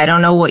evidence. I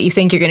don't know what you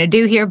think you're going to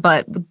do here,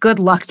 but good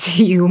luck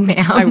to you,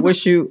 ma'am. I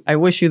wish you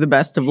the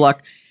best of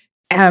luck.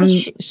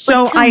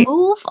 So to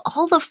move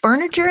all the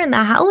furniture in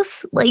the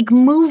house, like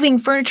moving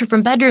furniture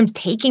from bedrooms,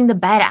 taking the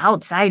bed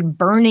outside,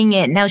 burning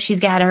it. Now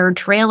she's got her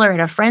trailer at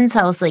a friend's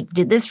house. Like,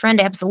 did this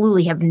friend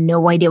absolutely have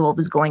no idea what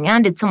was going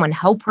on? Did someone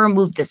help her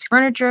move this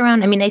furniture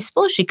around? I mean, I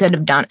suppose she could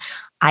have done it.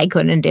 I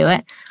couldn't do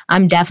it.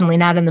 I'm definitely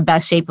not in the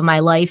best shape of my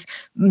life.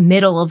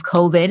 Middle of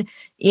COVID,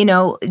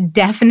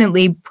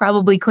 definitely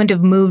probably couldn't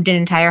have moved an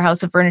entire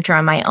house of furniture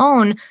on my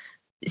own.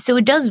 So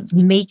it does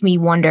make me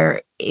wonder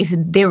if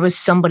there was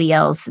somebody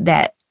else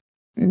that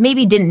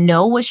maybe didn't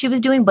know what she was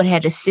doing, but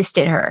had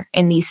assisted her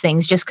in these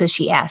things just because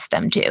she asked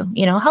them to,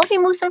 help me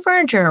move some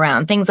furniture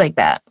around, things like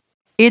that.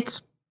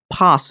 It's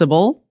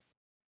possible,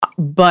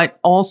 but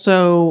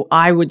also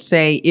I would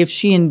say if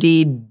she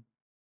indeed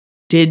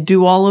did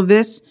do all of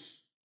this,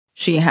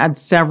 she had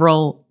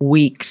several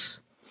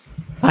weeks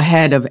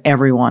ahead of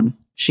everyone.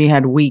 She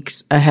had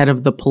weeks ahead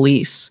of the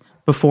police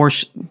before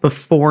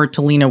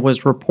Talina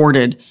was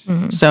reported.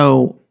 Mm-hmm.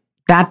 So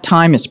that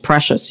time is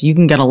precious. You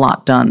can get a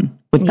lot done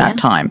with that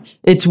time.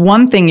 It's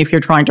one thing if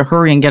you're trying to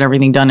hurry and get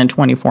everything done in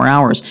 24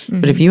 hours. Mm-hmm.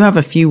 But if you have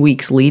a few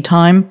weeks lead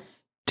time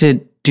to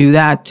do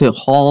that, to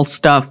haul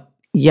stuff,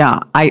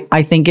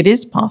 I think it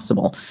is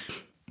possible.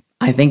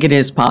 I think it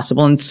is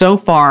possible. And so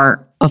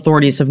far,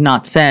 authorities have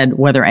not said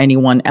whether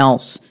anyone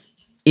else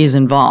is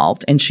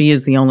involved, and she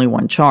is the only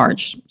one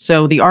charged.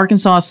 So the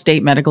Arkansas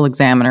State Medical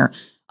Examiner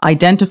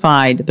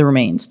identified the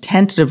remains,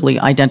 tentatively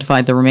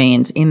identified the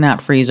remains in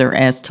that freezer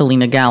as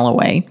Talina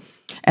Galloway.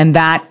 And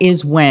that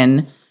is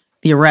when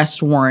the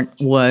arrest warrant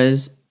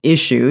was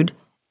issued.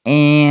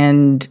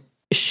 And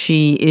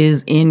she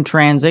is in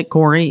transit.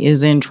 Corey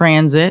is in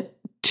transit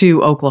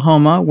to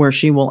Oklahoma, where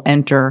she will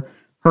enter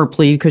her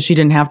plea, because she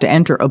didn't have to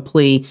enter a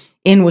plea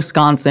in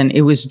Wisconsin.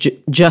 It was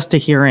just a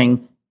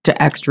hearing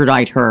to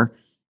extradite her.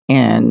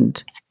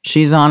 And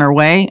she's on her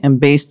way. And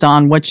based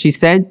on what she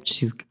said,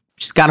 she's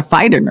got a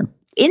fight in her.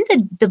 In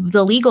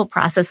the legal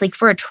process, like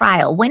for a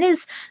trial, when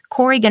is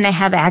Corey going to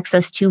have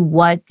access to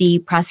what the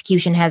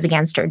prosecution has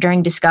against her?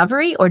 During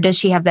discovery, or does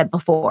she have that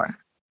before?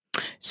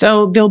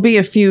 So there'll be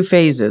a few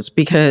phases,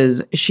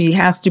 because she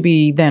has to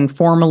be then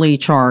formally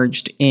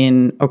charged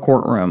in a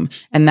courtroom.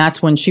 And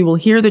that's when she will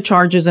hear the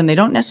charges, and they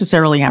don't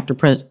necessarily have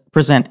to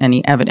present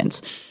any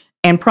evidence.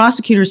 And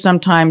prosecutors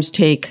sometimes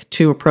take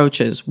two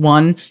approaches.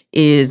 One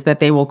is that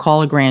they will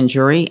call a grand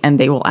jury and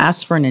they will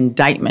ask for an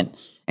indictment.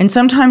 And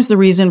sometimes the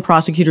reason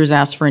prosecutors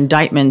ask for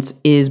indictments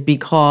is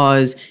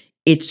because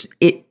it's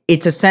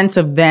a sense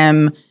of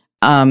them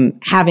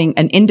having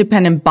an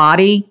independent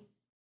body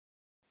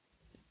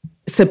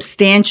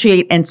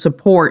substantiate and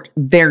support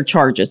their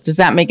charges. Does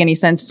that make any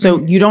sense? So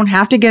you don't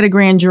have to get a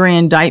grand jury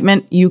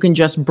indictment. You can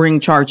just bring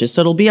charges.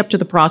 So it'll be up to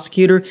the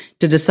prosecutor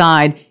to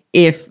decide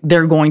if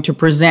they're going to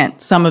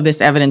present some of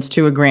this evidence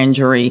to a grand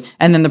jury,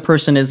 and then the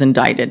person is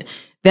indicted.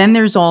 Then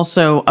there's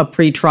also a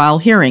pretrial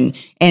hearing.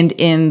 And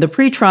in the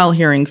pretrial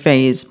hearing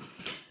phase,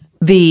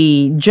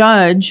 the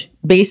judge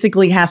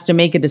basically has to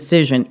make a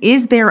decision.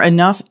 Is there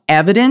enough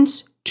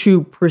evidence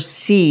to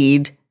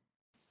proceed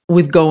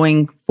with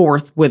going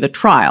forth with a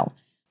trial?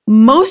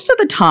 Most of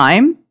the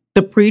time,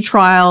 the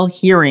pretrial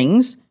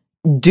hearings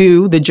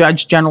the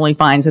judge generally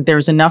finds that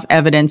there's enough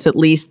evidence, at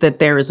least that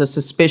there is a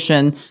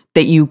suspicion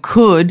that you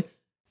could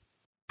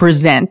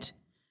present.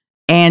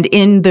 And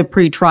in the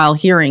pretrial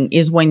hearing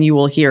is when you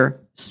will hear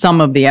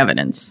some of the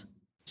evidence,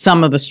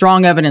 some of the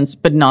strong evidence,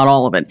 but not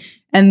all of it.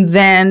 And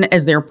then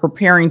as they're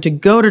preparing to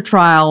go to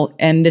trial,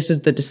 and this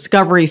is the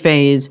discovery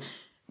phase,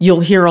 you'll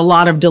hear a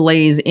lot of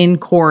delays in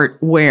court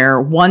where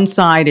one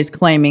side is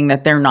claiming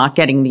that they're not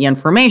getting the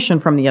information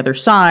from the other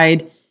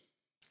side.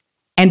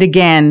 And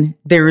again,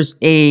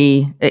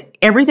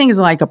 everything is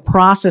like a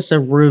process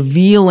of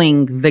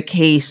revealing the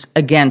case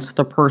against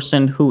the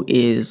person who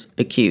is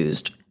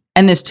accused.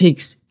 And this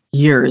takes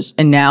years.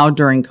 And now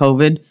during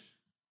COVID,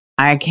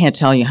 I can't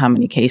tell you how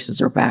many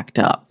cases are backed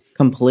up,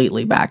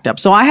 completely backed up.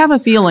 So I have a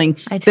feeling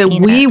that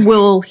we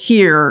will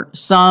hear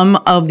some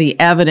of the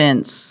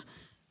evidence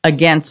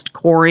against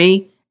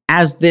Corey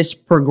as this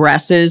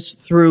progresses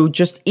through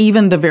just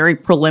even the very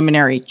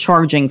preliminary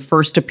charging,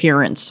 first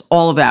appearance,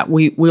 all of that.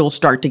 We'll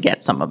start to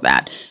get some of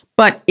that.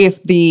 But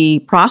if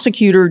the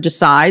prosecutor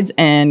decides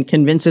and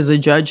convinces a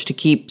judge to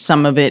keep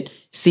some of it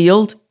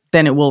sealed,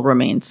 then it will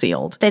remain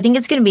sealed. I think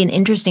it's going to be an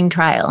interesting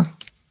trial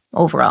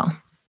overall.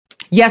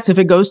 Yes, if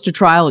it goes to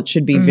trial, it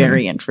should be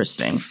very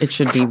interesting. It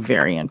should be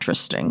very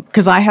interesting.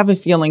 Because I have a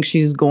feeling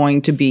Corey's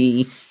going to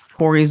be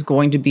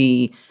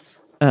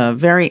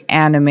very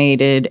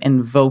animated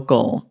and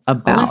vocal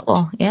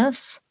about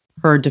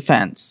her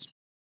defense.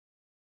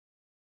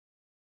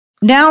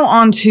 Now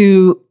on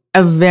to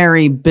a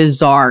very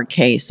bizarre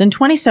case. In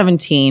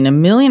 2017, a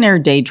millionaire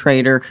day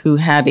trader who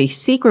had a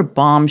secret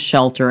bomb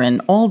shelter in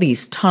all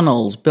these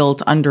tunnels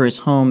built under his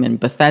home in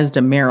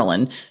Bethesda,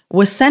 Maryland,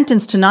 was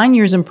sentenced to 9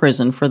 years in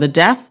prison for the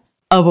death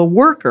of a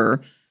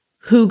worker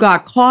who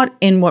got caught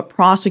in what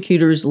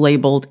prosecutors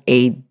labeled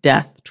a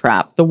death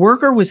trap. The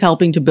worker was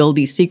helping to build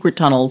these secret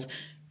tunnels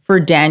for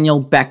Daniel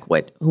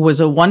Beckwith, who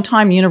was a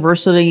one-time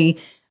university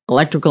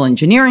electrical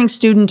engineering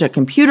student, a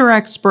computer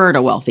expert,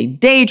 a wealthy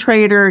day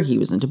trader. He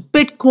was into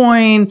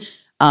Bitcoin.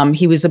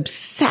 He was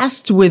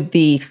obsessed with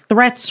the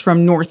threats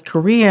from North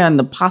Korea and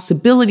the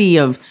possibility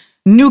of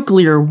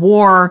nuclear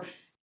war.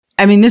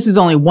 I mean, this is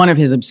only one of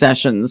his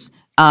obsessions.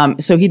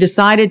 So he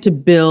decided to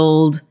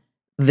build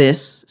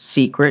this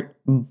secret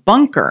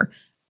bunker.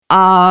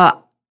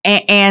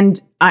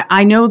 And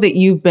I know that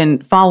you've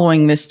been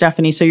following this,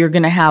 Stephanie, so you're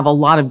going to have a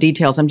lot of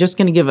details. I'm just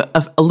going to give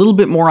a little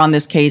bit more on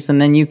this case, and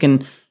then you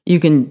can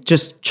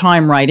just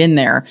chime right in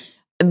there.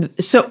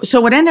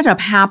 So what ended up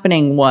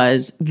happening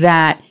was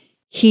that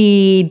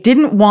he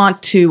didn't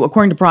want to,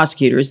 according to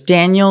prosecutors,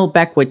 Daniel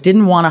Beckwith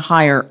didn't want to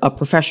hire a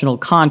professional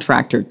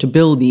contractor to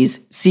build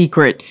these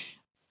secret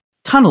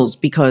tunnels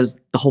because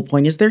the whole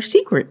point is they're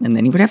secret, and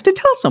then he would have to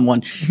tell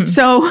someone.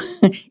 So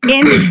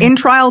in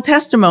trial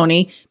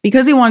testimony,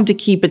 because he wanted to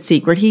keep it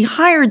secret, he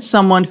hired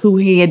someone who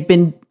he had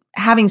been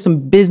having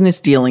some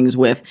business dealings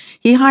with.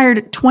 He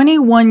hired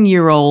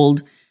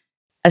 21-year-old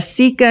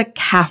Asika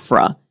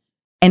Kafra,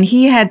 and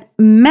he had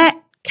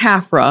met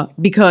Kafra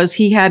because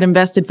he had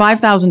invested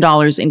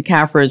 $5,000 in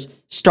Kafra's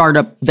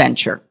startup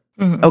venture.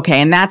 Okay,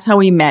 and that's how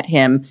he met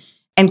him.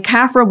 And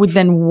Kafra would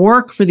then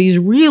work for these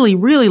really,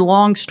 really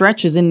long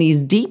stretches in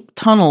these deep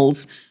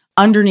tunnels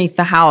underneath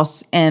the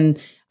house. And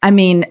I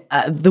mean,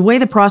 the way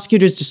the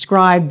prosecutors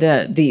described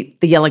the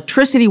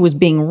electricity was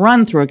being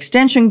run through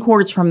extension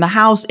cords from the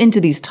house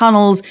into these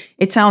tunnels.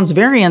 It sounds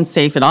very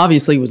unsafe. It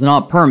obviously was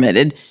not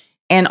permitted.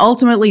 And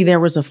ultimately there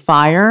was a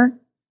fire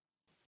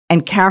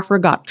and Caffer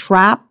got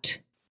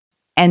trapped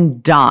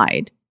and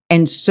died.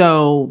 And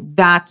so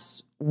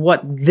that's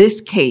what this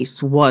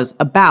case was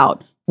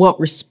about. What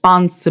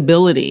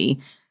responsibility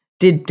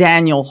did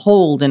Daniel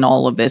hold in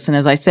all of this? And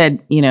as I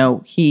said,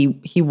 he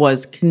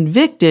was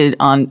convicted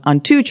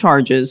on 2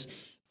 charges,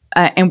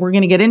 and we're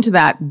going to get into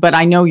that. But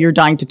I know you're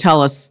dying to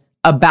tell us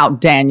about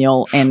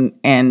Daniel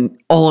and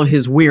all of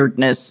his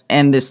weirdness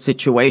and this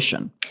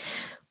situation.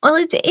 Well,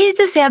 it's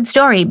a sad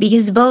story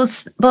because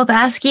both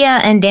Askia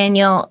and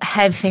Daniel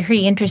had very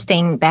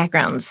interesting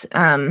backgrounds.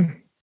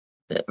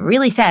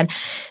 Really sad.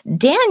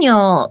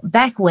 Daniel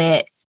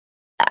Beckwith,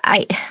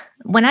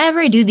 whenever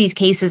I do these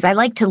cases, I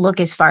like to look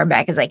as far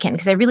back as I can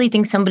because I really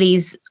think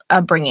somebody's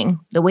upbringing,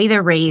 the way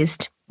they're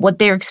raised, what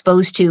they're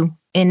exposed to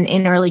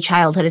in early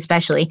childhood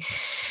especially,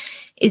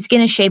 is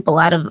going to shape a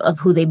lot of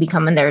who they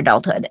become in their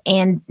adulthood.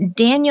 And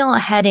Daniel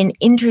had an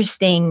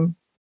interesting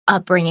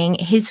upbringing.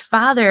 His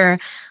father,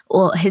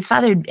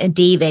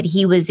 David,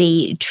 he was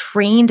a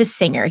trained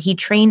singer. He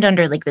trained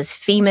under like this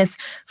famous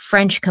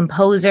French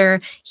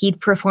composer.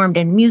 He'd performed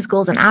in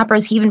musicals and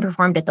operas. He even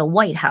performed at the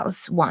White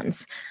House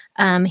once.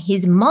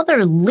 His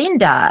mother,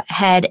 Linda,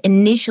 had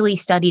initially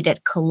studied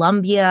at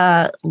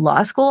Columbia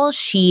Law School.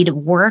 She'd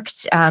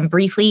worked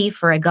briefly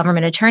for a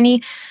government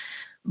attorney,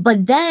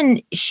 but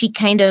then she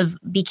kind of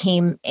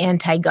became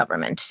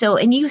anti-government. So,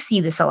 and you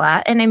see this a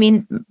lot. And I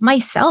mean,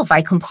 myself,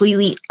 I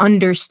completely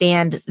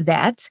understand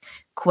that,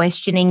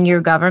 questioning your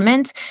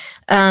government.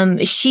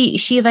 She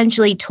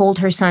eventually told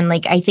her son,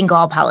 like, I think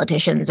all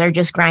politicians are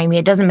just grimy.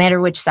 It doesn't matter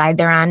which side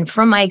they're on.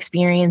 From my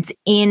experience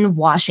in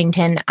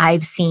Washington,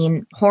 I've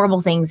seen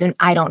horrible things and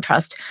I don't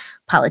trust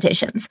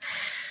politicians.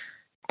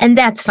 And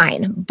that's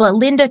fine. But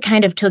Linda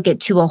kind of took it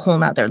to a whole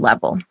nother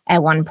level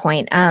at one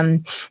point.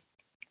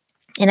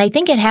 And I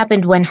think it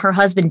happened when her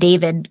husband,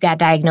 David, got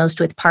diagnosed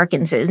with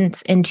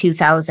Parkinson's in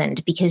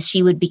 2000 because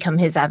she would become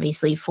his,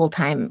 obviously,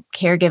 full-time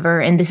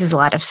caregiver. And this is a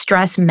lot of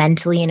stress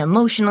mentally and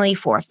emotionally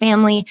for a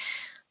family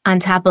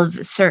on top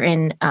of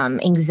certain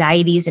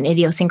anxieties and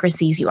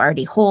idiosyncrasies you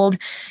already hold.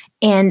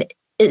 And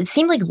it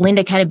seemed like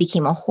Linda kind of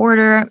became a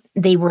hoarder.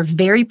 They were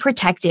very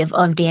protective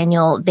of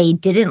Daniel. They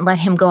didn't let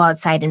him go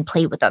outside and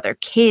play with other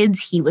kids.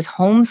 He was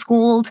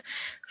homeschooled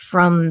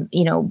from,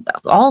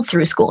 all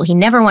through school. He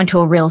never went to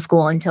a real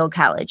school until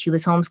college. He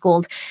was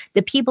homeschooled.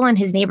 The people in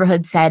his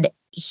neighborhood said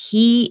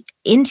he,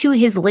 into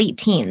his late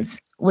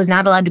teens, was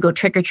not allowed to go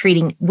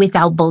trick-or-treating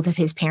without both of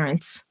his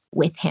parents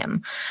with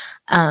him.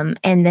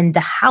 And then the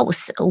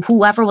house,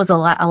 whoever was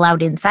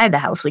allowed inside the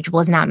house, which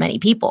was not many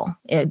people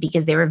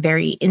because they were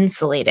very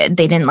insulated.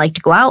 They didn't like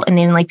to go out and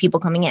they didn't like people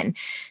coming in.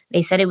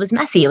 They said it was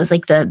messy. It was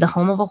like the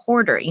home of a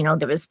hoarder.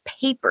 There was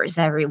papers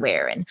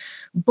everywhere and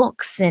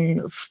books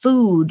and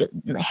food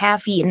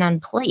half eaten on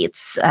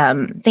plates,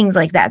 things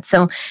like that.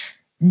 So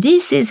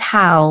this is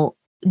how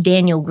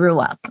Daniel grew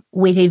up,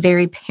 with a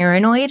very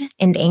paranoid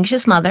and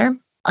anxious mother,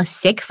 a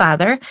sick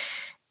father,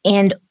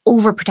 and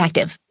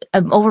overprotected,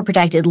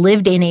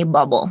 lived in a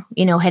bubble,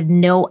 had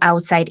no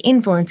outside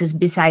influences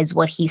besides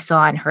what he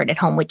saw and heard at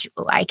home, which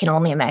I can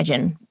only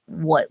imagine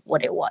what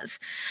it was.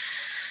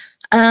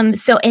 And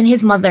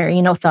his mother,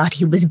 thought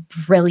he was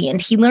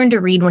brilliant. He learned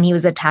to read when he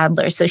was a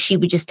toddler. So she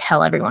would just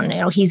tell everyone,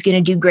 he's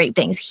going to do great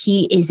things.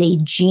 He is a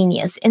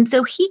genius. And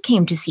so he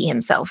came to see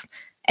himself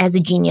as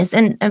a genius.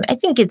 And I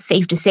think it's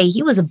safe to say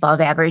he was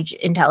above average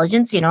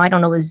intelligence. I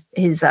don't know his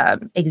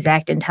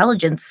exact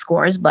intelligence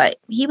scores, but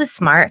he was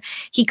smart.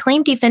 He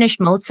claimed he finished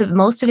most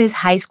of his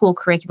high school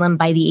curriculum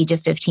by the age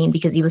of 15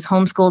 because he was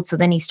homeschooled. So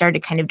then he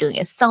started kind of doing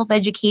a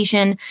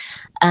self-education,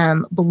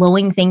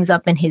 blowing things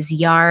up in his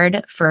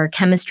yard for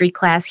chemistry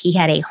class. He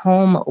had a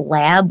home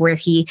lab where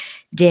he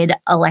did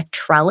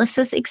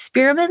electrolysis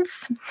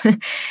experiments.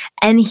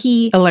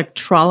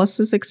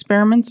 Electrolysis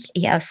experiments?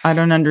 Yes. I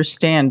don't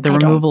understand. The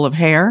removal of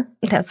hair?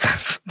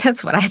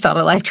 That's what I thought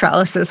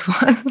electrolysis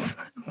was.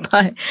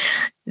 But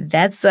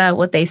that's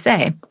what they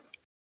say.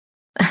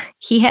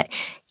 He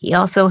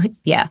also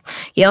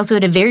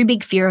had a very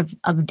big fear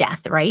of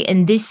death, right?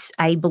 And this,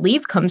 I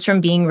believe, comes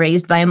from being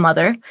raised by a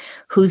mother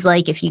who's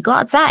like, if you go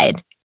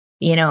outside,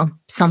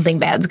 something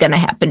bad's going to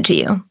happen to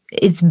you.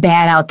 It's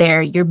bad out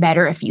there. You're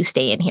better if you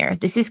stay in here.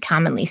 This is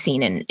commonly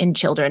seen in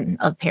children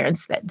of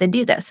parents that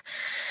do this.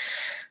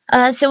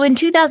 So in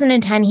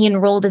 2010, he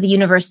enrolled at the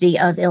University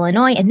of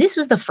Illinois, and this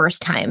was the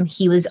first time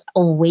he was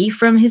away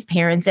from his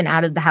parents and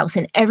out of the house.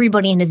 And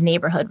everybody in his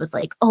neighborhood was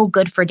like, "Oh,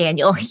 good for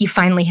Daniel. He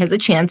finally has a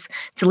chance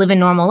to live a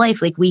normal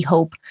life. Like, we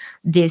hope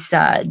this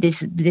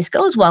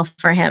goes well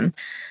for him."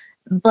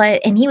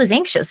 And he was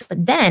anxious.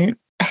 But then,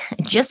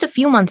 just a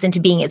few months into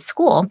being at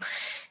school,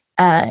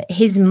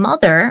 his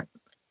mother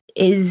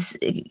is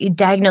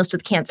diagnosed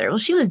with cancer. Well,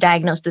 she was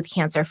diagnosed with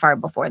cancer far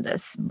before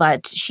this,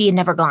 but she had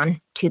never gone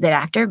to the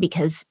doctor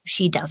because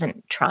she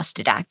doesn't trust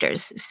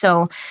doctors.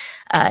 So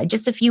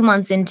just a few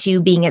months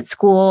into being at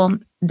school,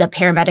 the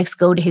paramedics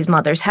go to his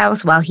mother's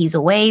house while he's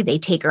away. They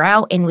take her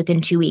out, and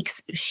within 2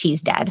 weeks,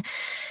 she's dead.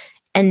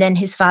 And then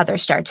his father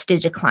starts to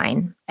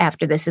decline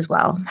after this as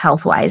well,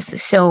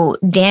 health-wise. So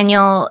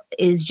Daniel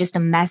is just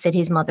a mess at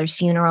his mother's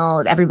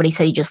funeral. Everybody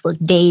said he just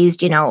looked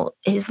dazed.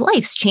 His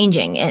life's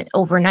changing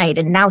overnight.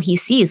 And now he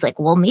sees like,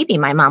 well, maybe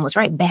my mom was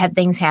right. Bad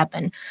things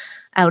happen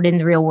out in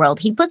the real world.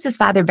 He puts his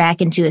father back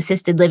into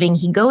assisted living.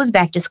 He goes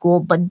back to school,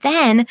 but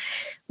then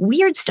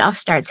weird stuff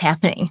starts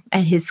happening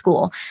at his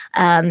school.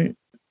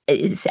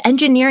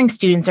 Engineering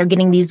students are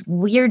getting these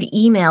weird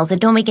emails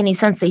that don't make any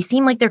sense. They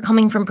seem like they're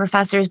coming from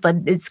professors, but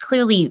it's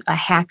clearly a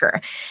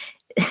hacker.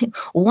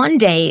 One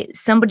day,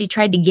 somebody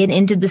tried to get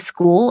into the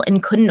school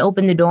and couldn't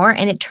open the door,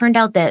 and it turned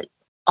out that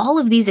all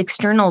of these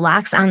external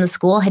locks on the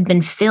school had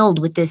been filled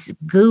with this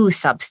goo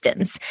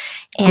substance.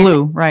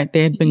 Glue, right.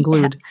 They had been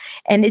glued.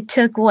 Yeah. And it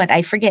took,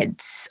 I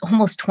forget,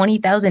 almost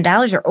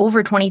 $20,000 or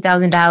over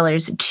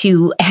 $20,000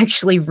 to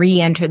actually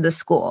re-enter the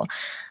school.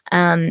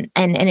 And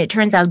it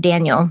turns out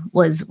Daniel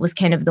was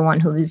kind of the one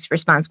who was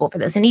responsible for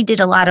this. And he did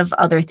a lot of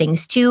other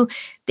things too.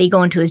 They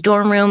go into his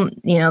dorm room,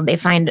 they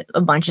find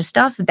a bunch of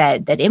stuff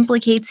that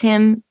implicates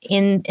him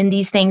in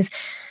these things.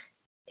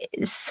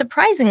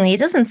 Surprisingly, it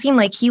doesn't seem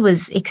like he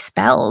was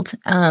expelled.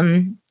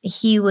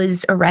 He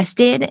was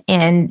arrested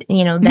and,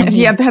 then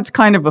yeah, that's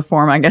kind of a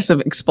form, I guess,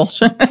 of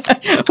expulsion. But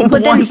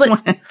then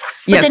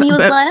he was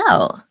let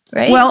out.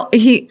 Right? Well,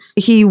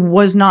 he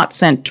was not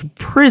sent to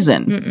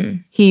prison.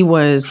 Mm-mm. He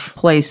was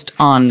placed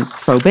on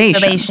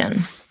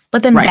probation.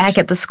 But then back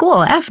at the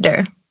school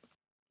after.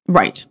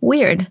 Right.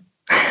 Weird.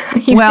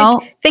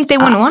 think they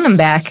wouldn't want him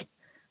back.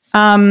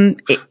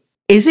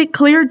 Is it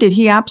clear? Did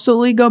he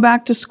absolutely go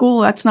back to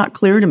school? That's not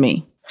clear to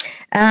me.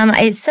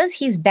 It says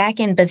he's back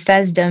in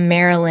Bethesda,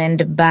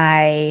 Maryland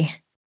by...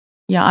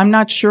 Yeah, I'm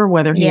not sure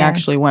whether he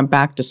actually went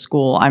back to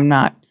school. I'm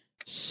not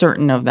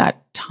certain of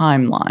that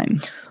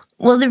timeline.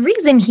 Well, the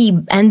reason he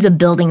ends up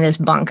building this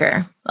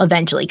bunker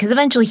eventually, because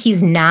eventually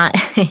he's not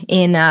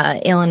in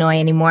Illinois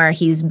anymore.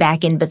 He's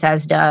back in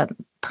Bethesda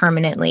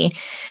permanently.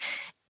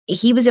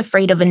 He was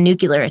afraid of a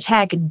nuclear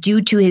attack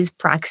due to his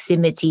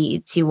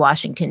proximity to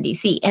Washington,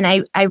 D.C. And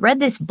I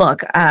read this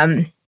book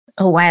a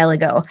while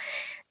ago.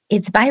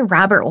 It's by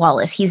Robert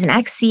Wallace. He's an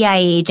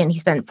ex-CIA agent. He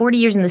spent 40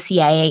 years in the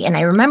CIA. And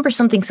I remember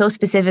something so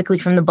specifically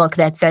from the book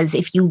that says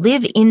if you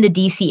live in the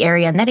D.C.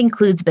 area, and that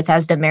includes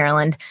Bethesda,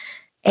 Maryland,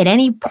 at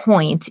any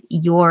point,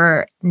 you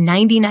have a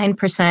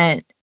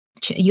 99%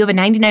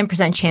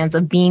 chance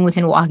of being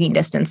within walking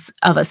distance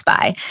of a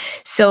spy.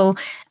 So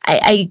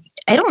I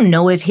don't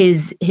know if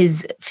his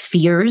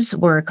fears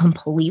were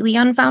completely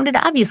unfounded.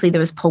 Obviously, there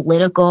was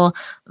political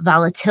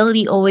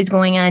volatility always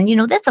going on.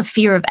 That's a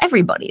fear of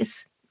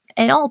everybody's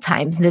at all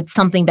times that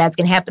something bad's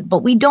going to happen.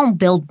 But we don't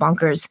build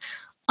bunkers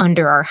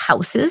under our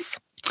houses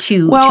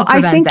to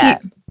prevent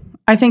that.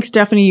 I think,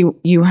 Stephanie,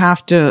 you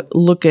have to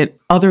look at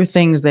other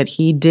things that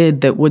he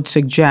did that would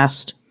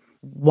suggest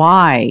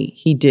why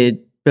he did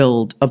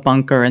build a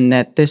bunker, and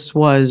that this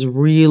was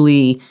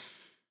really,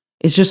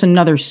 it's just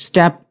another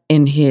step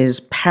in his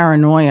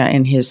paranoia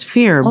and his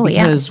fear.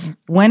 Because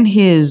when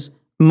his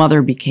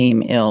mother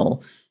became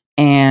ill,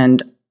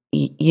 and,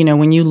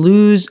 when you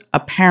lose a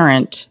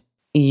parent,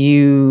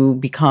 you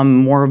become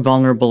more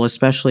vulnerable,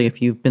 especially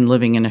if you've been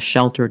living in a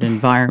sheltered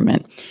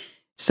environment.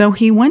 So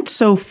he went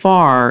so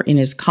far in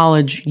his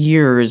college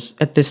years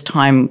at this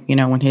time,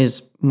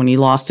 when he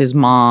lost his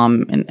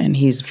mom and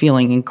he's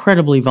feeling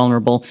incredibly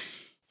vulnerable,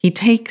 he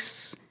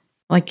takes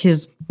like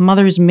his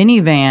mother's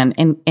minivan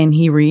and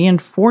he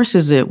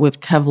reinforces it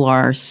with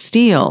Kevlar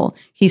steel.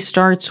 He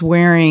starts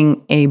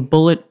wearing a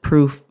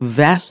bulletproof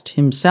vest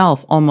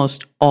himself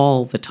almost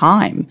all the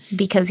time.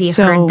 Because he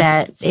heard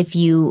that if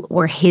you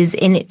were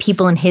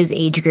people in his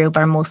age group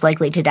are most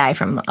likely to die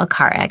from a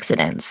car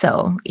accident.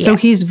 So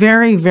he's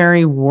very,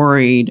 very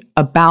worried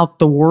about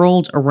the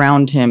world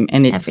around him.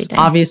 And it's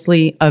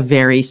obviously a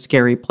very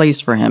scary place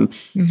for him.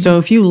 Mm-hmm. So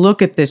if you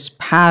look at this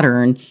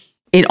pattern,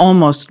 it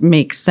almost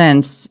makes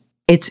sense.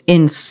 It's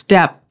in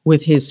step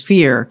with his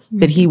fear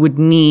that he would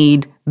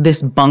need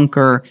this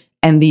bunker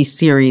and these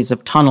series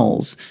of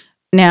tunnels.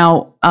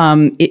 Now,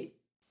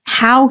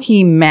 how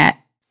he met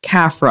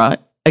Khafra,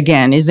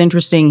 again, is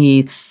interesting.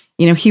 He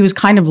was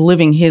kind of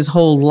living his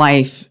whole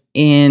life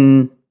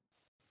on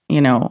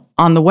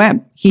the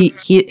web.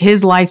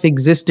 His life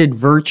existed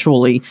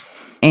virtually,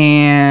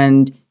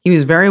 and he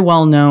was very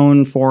well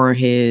known for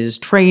his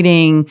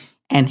trading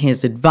and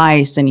his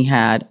advice, and he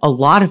had a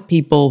lot of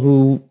people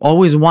who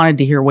always wanted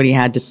to hear what he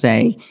had to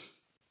say.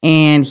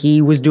 And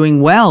he was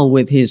doing well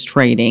with his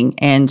trading.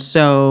 And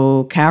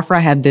so Khafra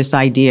had this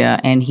idea,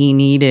 and he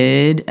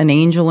needed an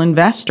angel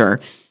investor.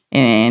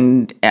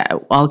 And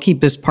I'll keep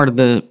this part of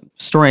the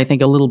story, I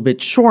think, a little bit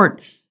short.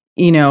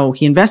 He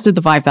invested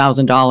the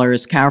 $5,000.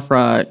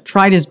 Khafra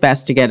tried his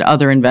best to get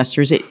other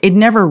investors. It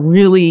never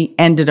really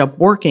ended up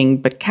working,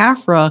 but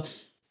Khafra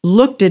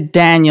looked at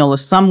Daniel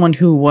as someone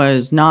who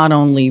was not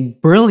only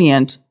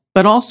brilliant,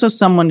 but also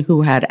someone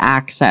who had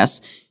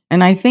access.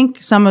 And I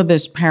think some of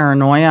this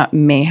paranoia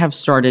may have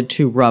started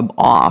to rub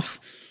off.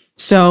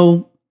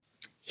 So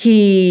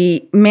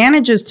he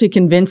manages to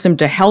convince him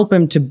to help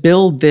him to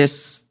build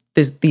these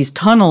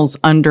tunnels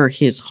under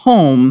his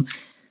home.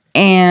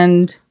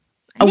 And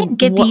I didn't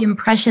get the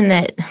impression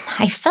that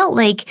I felt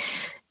like,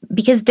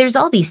 because there's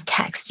all these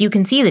texts, you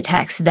can see the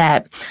texts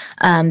that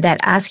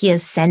Askia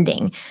is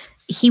sending.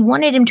 He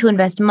wanted him to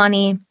invest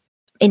money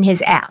in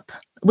his app,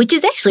 which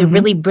is actually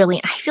really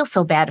brilliant. I feel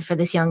so bad for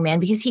this young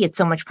man because he had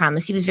so much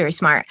promise. He was very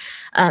smart.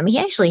 He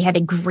actually had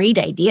a great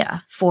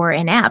idea for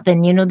an app.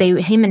 And,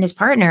 him and his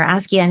partner,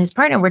 Askia and his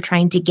partner, were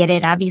trying to get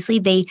it. Obviously,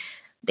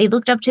 they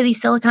looked up to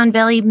these Silicon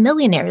Valley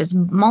millionaires,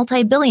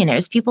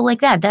 multi-billionaires, people like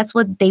that. That's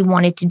what they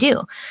wanted to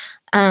do.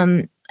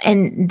 And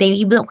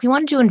he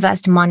wanted to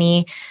invest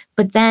money.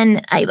 But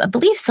then I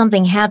believe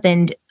something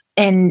happened.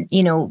 And,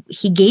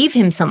 he gave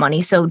him some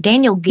money. So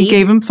Daniel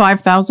gave him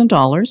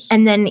 $5,000.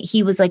 And then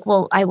he was like,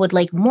 well, I would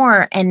like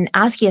more. And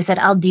Askia said,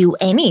 I'll do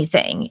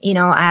anything.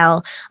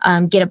 I'll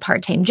get a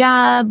part-time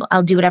job.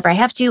 I'll do whatever I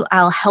have to.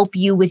 I'll help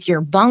you with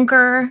your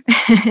bunker.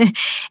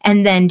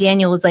 And then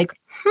Daniel was like,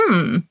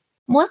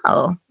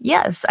 well,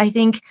 yes, I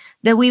think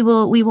that we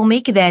will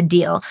make that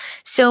deal.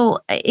 So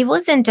it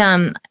wasn't,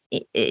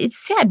 it's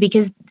sad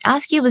because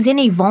Askia was in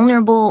a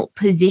vulnerable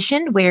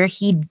position where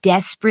he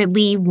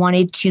desperately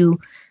wanted to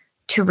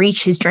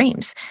reach his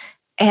dreams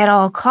at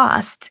all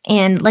costs.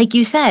 And like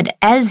you said,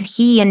 as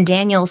he and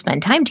Daniel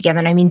spent time together,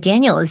 and I mean,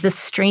 Daniel is this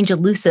strange,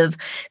 elusive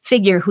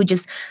figure who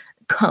just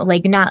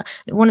not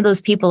one of those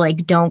people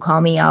like, don't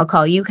call me, I'll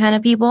call you kind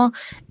of people.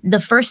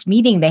 The first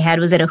meeting they had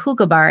was at a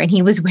hookah bar and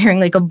he was wearing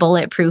like a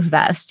bulletproof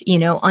vest,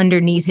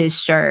 underneath his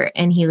shirt.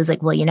 And he was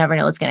like, well, you never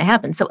know what's going to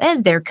happen. So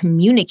as they're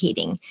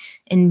communicating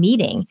and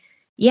meeting,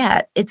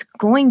 yeah, it's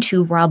going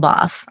to rub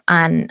off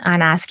on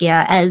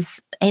Askia,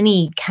 as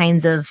any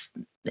kinds of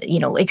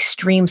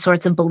extreme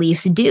sorts of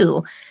beliefs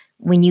do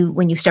when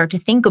you start to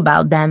think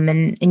about them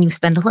and you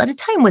spend a lot of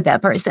time with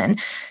that person.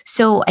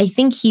 So I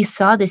think he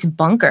saw this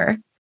bunker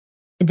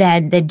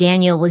that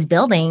Daniel was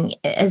building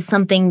as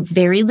something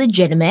very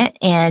legitimate.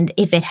 And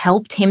if it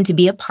helped him to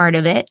be a part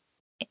of it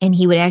and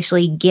he would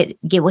actually get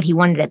what he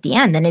wanted at the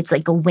end, then it's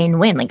like a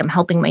win-win. Like, I'm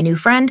helping my new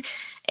friend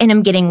and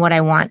I'm getting what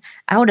I want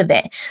out of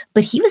it.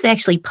 But he was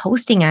actually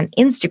posting on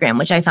Instagram,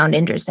 which I found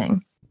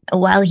interesting.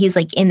 While he's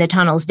like in the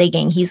tunnels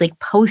digging, he's like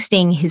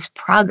posting his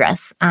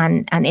progress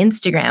on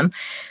Instagram,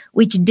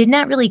 which did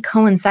not really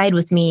coincide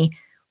with me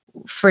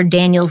for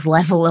Daniel's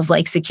level of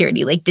like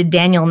security. Like, did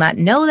Daniel not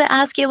know that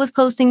Askia was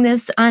posting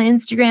this on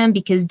Instagram?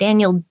 Because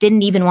Daniel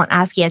didn't even want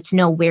Askia to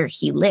know where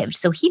he lived.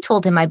 So he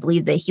told him, I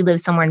believe, that he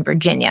lived somewhere in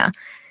Virginia,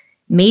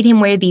 made him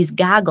wear these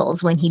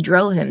goggles when he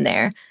drove him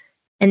there,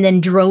 and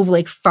then drove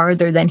like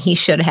farther than he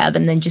should have,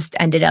 and then just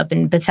ended up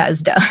in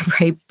Bethesda,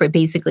 right?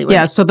 Basically.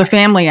 Yeah, so the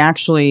family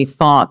actually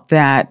thought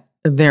that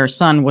their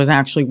son was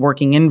actually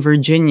working in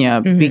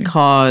Virginia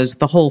because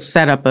the whole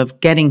setup of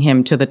getting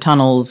him to the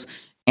tunnels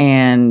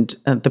and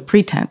the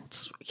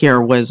pretense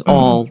here was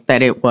all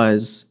that it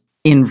was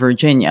in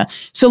Virginia.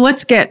 So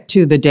let's get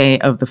to the day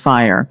of the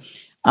fire.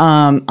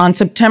 On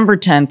September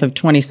 10th of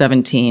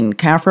 2017,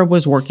 Khafra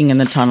was working in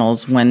the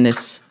tunnels when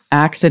this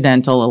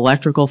accidental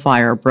electrical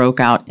fire broke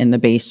out in the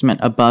basement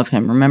above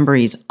him. Remember,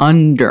 he's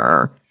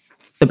under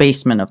the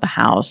basement of the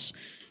house.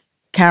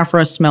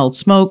 Khafra smelled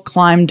smoke,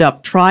 climbed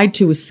up, tried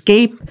to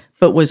escape,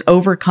 but was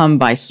overcome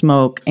by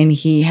smoke. And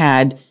he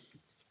had,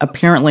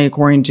 apparently,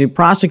 according to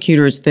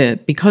prosecutors,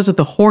 that because of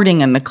the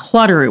hoarding and the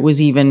clutter, it was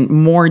even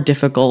more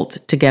difficult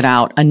to get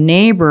out. A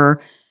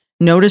neighbor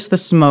noticed the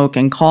smoke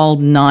and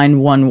called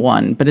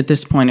 911, but at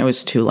this point it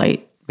was too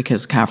late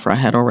because Khafra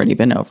had already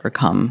been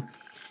overcome.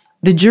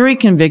 The jury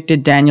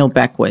convicted Daniel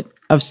Beckwith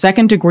of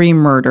second-degree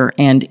murder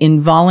and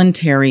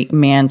involuntary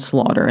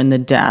manslaughter in the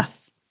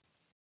death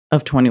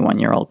of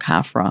 21-year-old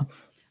Khafra.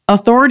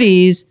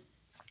 Authorities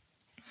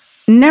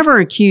never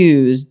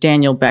accused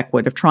Daniel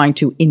Beckwith of trying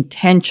to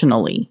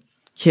intentionally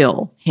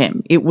kill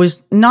him. It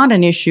was not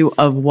an issue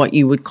of what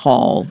you would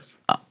call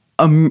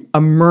a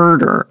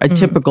murder, a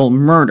typical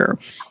murder.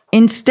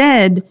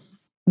 Instead,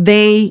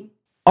 they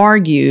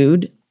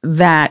argued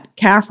that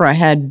Khafra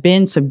had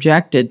been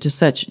subjected to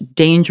such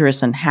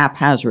dangerous and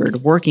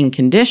haphazard working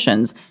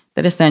conditions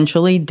that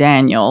essentially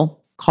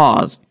Daniel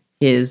caused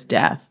his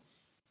death.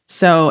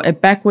 So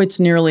at Beckwith's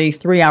nearly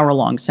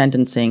 3-hour-long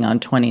sentencing in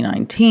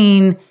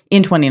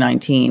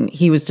 2019,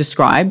 he was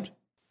described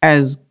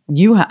as,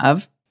 you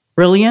have,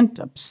 brilliant,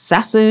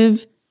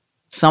 obsessive,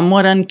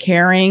 somewhat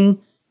uncaring.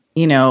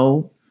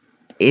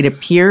 It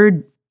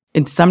appeared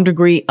in some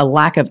degree a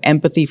lack of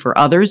empathy for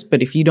others,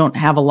 but if you don't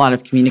have a lot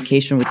of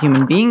communication with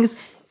human beings,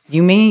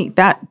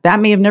 that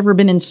may have never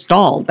been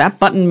installed. That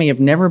button may have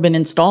never been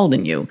installed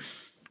in you.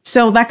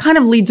 So that kind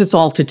of leads us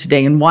all to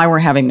today and why we're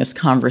having this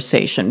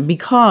conversation,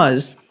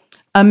 because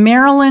a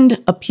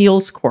Maryland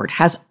appeals court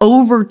has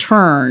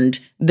overturned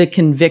the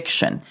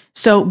conviction.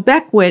 So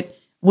Beckwith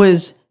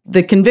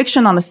the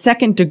conviction on the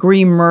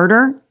second-degree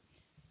murder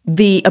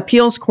the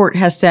appeals court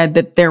has said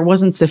that there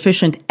wasn't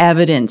sufficient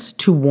evidence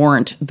to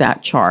warrant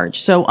that charge.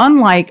 So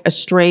unlike a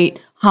straight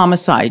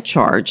homicide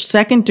charge,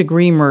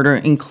 second-degree murder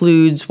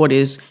includes what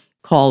is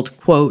called,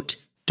 quote,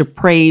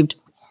 depraved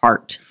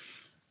heart.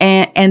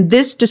 And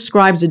this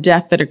describes a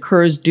death that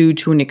occurs due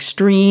to an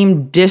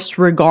extreme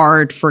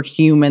disregard for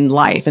human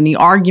life. And the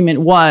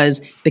argument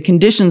was the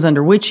conditions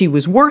under which he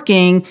was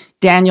working,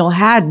 Daniel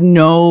had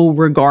no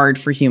regard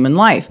for human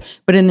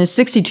life. But in this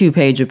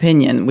 62-page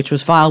opinion, which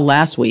was filed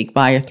last week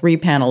by a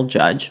 3-panel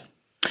judge,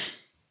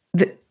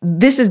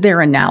 this is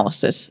their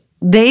analysis.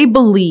 They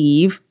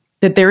believe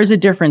that there is a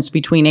difference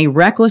between a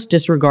reckless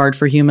disregard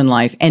for human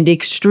life and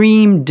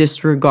extreme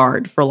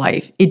disregard for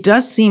life. It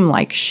does seem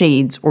like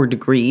shades or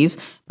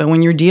degrees, but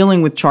when you're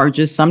dealing with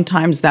charges,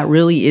 sometimes that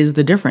really is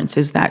the difference,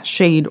 is that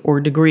shade or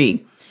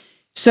degree.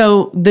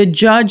 So the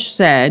judge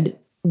said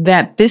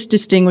that this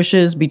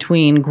distinguishes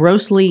between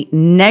grossly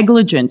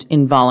negligent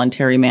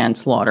involuntary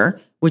manslaughter,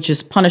 which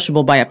is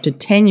punishable by up to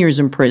 10 years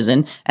in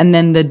prison, and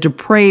then the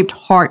depraved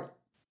heart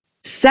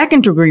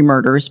second-degree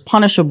murder is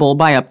punishable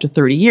by up to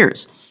 30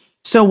 years.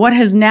 So what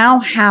has now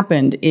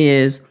happened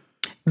is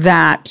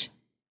that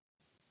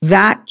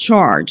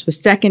charge, the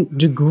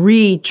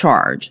second-degree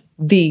charge,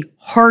 the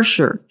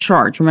harsher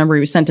charge, remember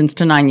he was sentenced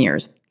to 9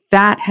 years,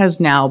 that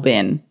has now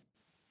been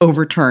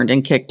overturned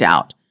and kicked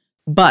out.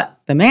 But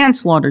the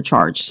manslaughter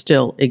charge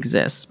still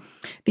exists.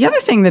 The other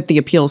thing that the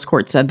appeals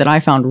court said that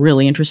I found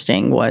really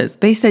interesting was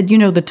they said,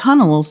 the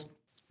tunnels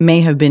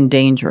may have been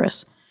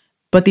dangerous,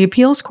 but the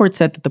appeals court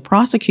said that the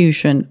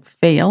prosecution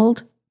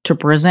failed to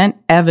present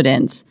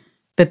evidence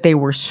that they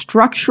were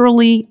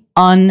structurally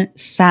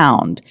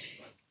unsound.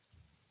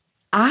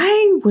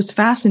 I was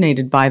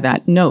fascinated by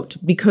that note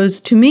because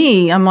to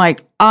me, I'm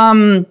like,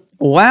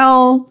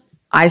 well,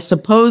 I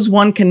suppose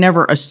one can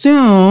never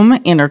assume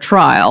in a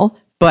trial,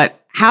 but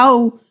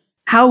how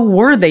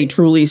were they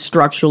truly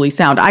structurally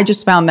sound? I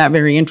just found that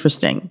very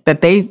interesting,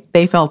 that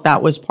they felt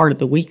that was part of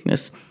the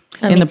weakness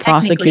in the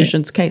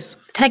prosecution's case.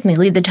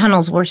 Technically, the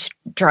tunnels were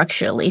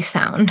structurally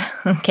sound.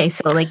 Okay,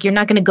 so you're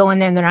not going to go in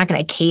there and they're not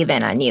going to cave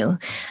in on you.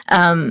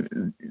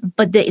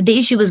 But the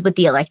issue was with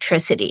the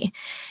electricity.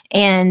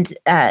 And,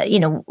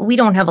 we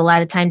don't have a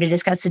lot of time to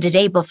discuss it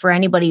today, but for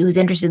anybody who's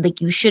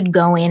interested, you should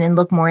go in and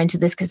look more into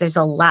this because there's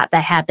a lot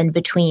that happened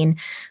between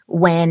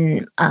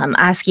when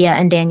Askia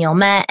and Daniel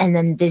met and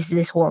then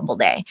this horrible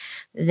day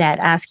that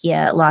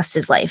Askia lost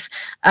his life.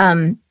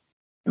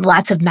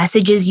 Lots of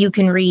messages you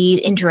can read,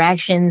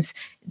 interactions.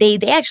 They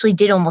actually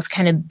did almost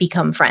kind of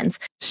become friends.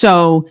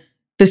 So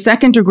the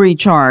second-degree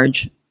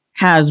charge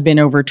has been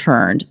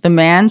overturned. The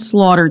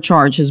manslaughter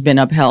charge has been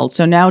upheld.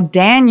 So now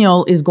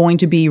Daniel is going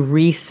to be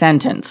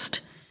resentenced.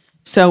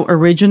 So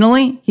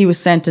originally, he was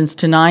sentenced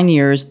to 9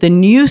 years. The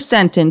new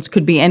sentence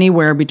could be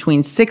anywhere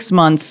between 6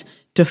 months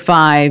to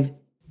 5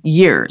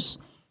 years.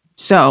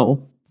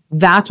 So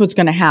that's what's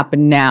going to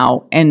happen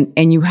now. And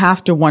you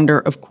have to wonder,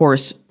 of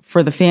course,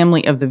 for the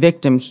family of the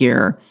victim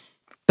here,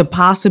 the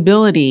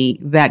possibility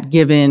that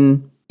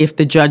given if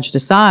the judge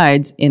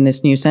decides in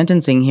this new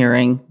sentencing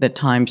hearing that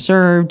time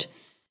served,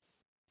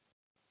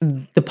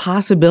 the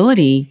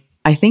possibility,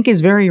 I think,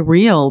 is very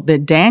real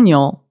that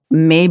Daniel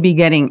may be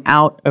getting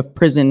out of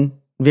prison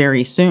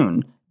very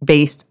soon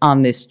based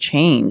on this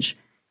change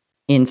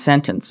in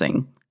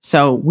sentencing.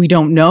 So we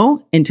don't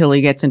know until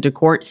he gets into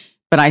court,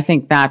 but I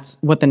think that's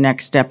what the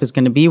next step is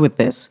going to be with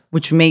this,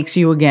 which makes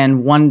you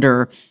again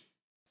wonder,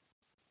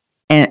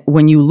 and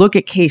when you look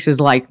at cases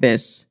like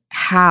this,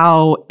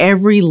 how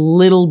every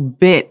little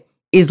bit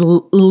is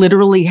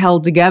literally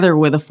held together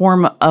with a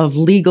form of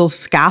legal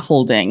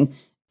scaffolding.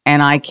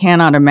 And I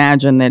cannot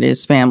imagine that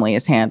his family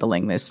is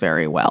handling this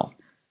very well.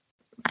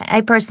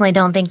 I personally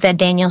don't think that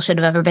Daniel should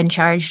have ever been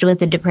charged with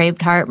the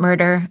depraved heart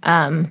murder.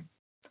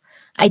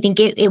 I think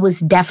it was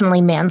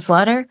definitely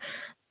manslaughter.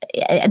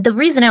 The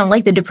reason I don't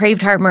like the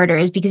depraved heart murder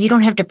is because you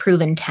don't have to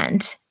prove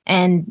intent.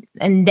 And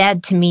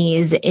that to me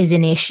is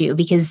an issue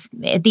because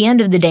at the end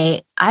of the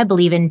day, I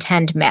believe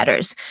intent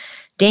matters.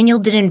 Daniel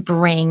didn't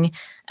bring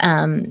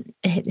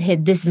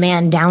this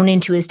man down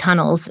into his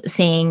tunnels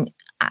saying,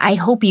 I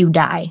hope you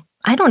die.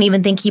 I don't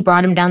even think he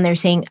brought him down there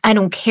saying, I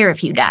don't care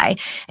if you die.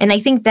 And I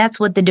think that's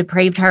what the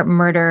depraved heart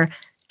murder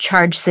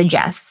charge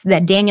suggests,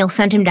 that Daniel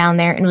sent him down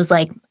there and was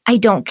like, I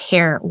don't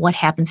care what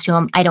happens to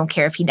him. I don't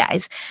care if he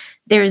dies.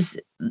 There's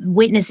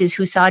witnesses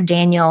who saw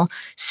Daniel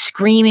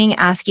screaming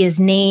Askia's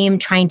name,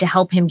 trying to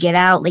help him get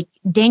out.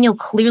 Daniel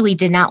clearly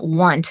did not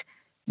want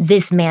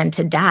this man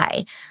to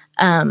die.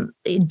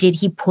 Did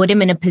he put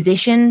him in a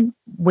position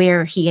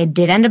where he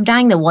did end up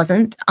dying that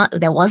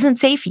wasn't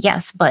safe?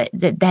 Yes, but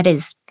that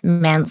is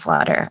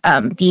manslaughter.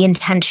 The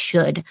intent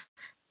should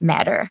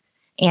matter.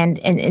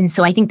 And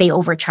so I think they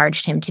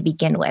overcharged him to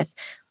begin with.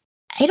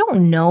 I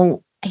don't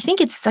know. I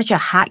think it's such a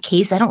hot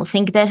case. I don't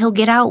think that he'll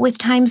get out with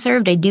time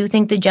served. I do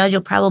think the judge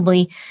will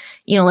probably,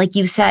 like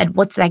you said,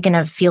 what's that going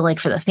to feel like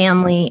for the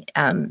family?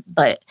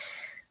 But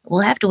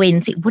we'll have to wait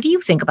and see. What do you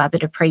think about the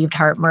depraved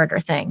heart murder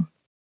thing?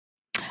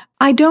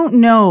 I don't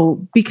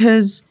know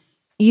because,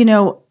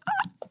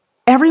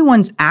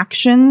 everyone's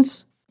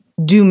actions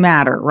do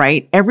matter,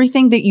 right?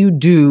 Everything that you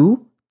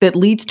do that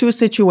leads to a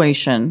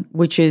situation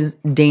which is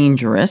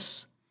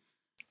dangerous,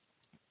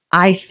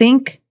 I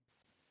think,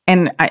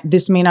 and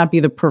this may not be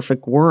the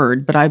perfect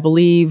word, but I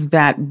believe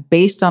that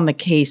based on the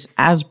case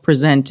as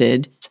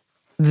presented,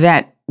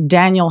 that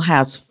Daniel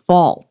has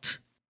fault,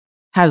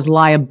 has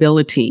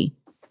liability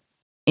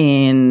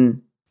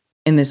in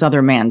this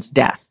other man's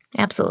death.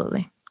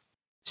 Absolutely.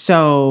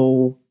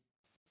 So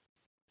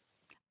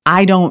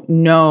I don't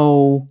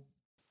know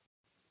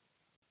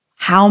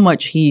how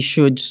much he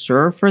should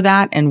serve for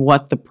that and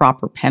what the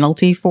proper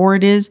penalty for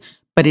it is,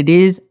 but it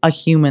is a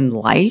human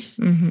life.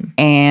 Mm-hmm.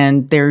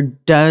 And there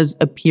does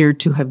appear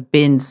to have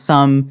been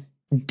some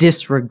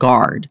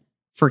disregard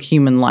for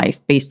human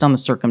life based on the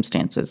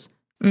circumstances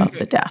of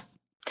the death.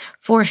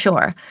 For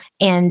sure.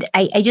 And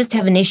I just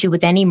have an issue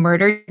with any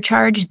murder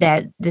charge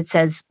that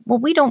says, well,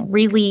 we don't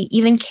really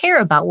even care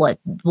about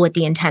what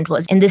the intent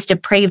was. And this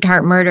depraved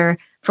heart murder,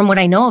 from what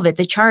I know of it,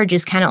 the charge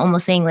is kind of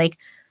almost saying like,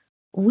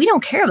 we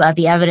don't care about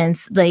the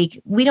evidence. Like,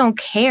 we don't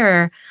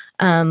care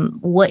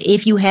what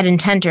if you had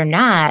intent or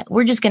not.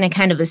 We're just going to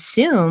kind of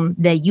assume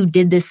that you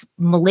did this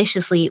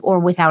maliciously or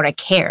without a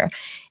care.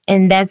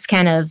 And that's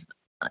kind of,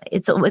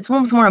 it's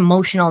almost more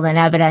emotional than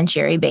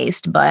evidentiary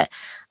based, but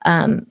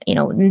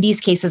these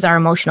cases are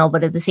emotional,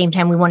 but at the same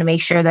time, we want to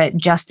make sure that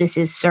justice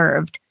is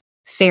served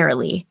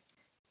fairly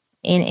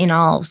in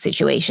all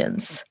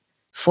situations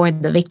for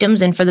the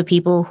victims and for the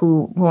people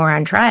who are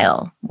on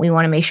trial. We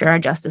want to make sure our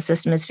justice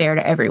system is fair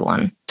to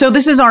everyone. So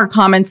this is our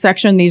comments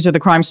section. These are the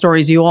crime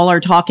stories you all are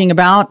talking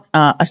about.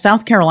 A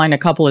South Carolina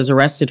couple is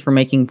arrested for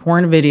making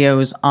porn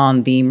videos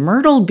on the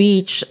Myrtle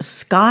Beach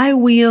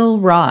Skywheel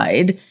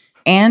ride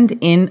and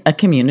in a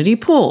community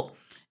pool.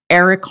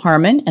 Eric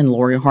Harmon and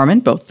Lori Harmon,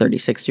 both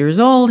 36 years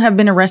old, have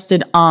been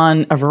arrested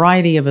on a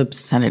variety of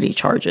obscenity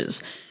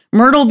charges.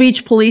 Myrtle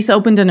Beach police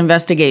opened an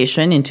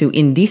investigation into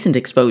indecent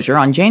exposure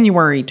on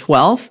January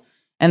 12th,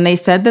 and they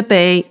said that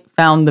they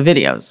found the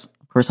videos.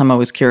 Of course, I'm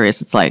always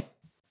curious. It's like,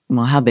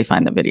 well, how'd they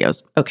find the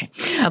videos? Okay.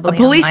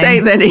 Police say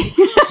that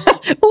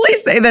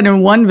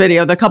in one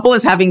video, the couple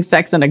is having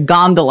sex in a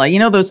gondola.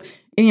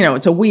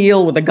 It's a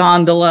wheel with a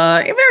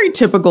gondola, a very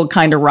typical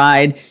kind of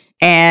ride.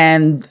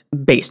 And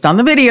based on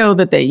the video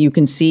that you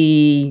can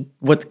see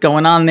what's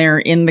going on there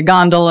in the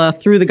gondola,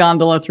 through the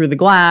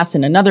glass.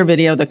 In another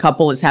video, the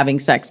couple is having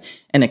sex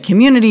in a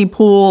community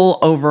pool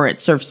over at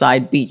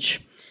Surfside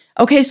Beach.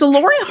 Okay, so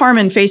Lori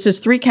Harmon faces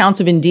 3 counts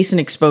of indecent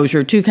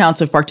exposure, 2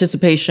 counts of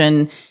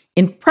participation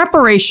in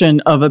preparation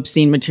of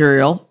obscene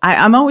material.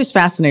 I'm always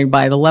fascinated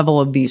by the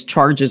level of these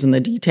charges and the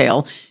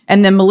detail.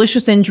 And then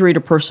malicious injury to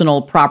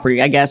personal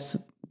property. I guess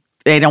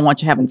they don't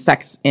want you having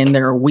sex in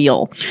their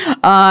wheel.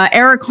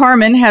 Eric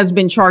Harmon has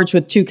been charged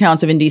with 2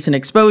 counts of indecent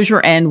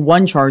exposure and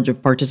 1 charge of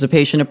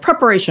participation in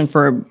preparation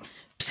for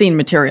obscene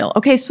material.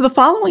 Okay, so the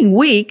following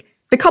week,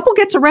 the couple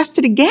gets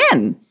arrested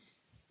again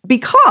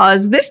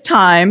because this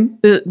time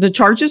the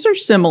charges are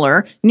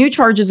similar. New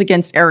charges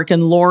against Eric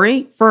and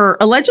Lori for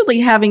allegedly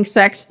having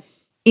sex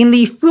in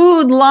the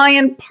Food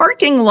Lion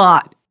parking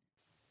lot.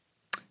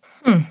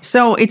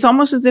 So it's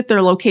almost as if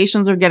their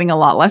locations are getting a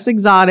lot less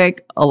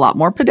exotic, a lot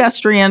more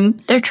pedestrian.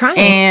 They're trying.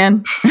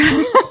 And,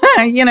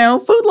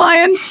 Food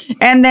Lion.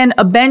 And then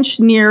a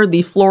bench near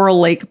the Floral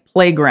Lake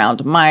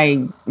playground.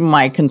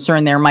 My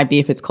concern there might be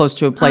if it's close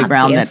to a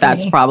playground,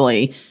 that's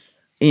probably,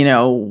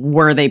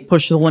 where they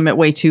push the limit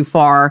way too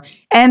far.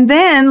 And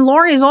then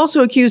Lori is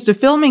also accused of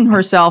filming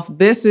herself.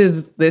 This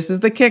is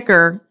the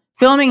kicker.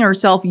 Filming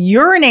herself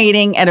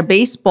urinating at a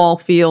baseball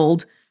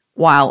field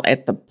while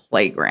at the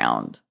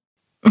playground.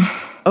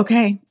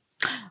 Okay.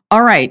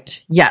 All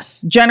right.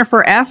 Yes.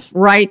 Jennifer F.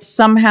 writes,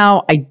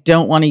 somehow I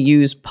don't want to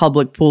use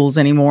public pools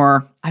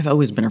anymore. I've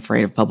always been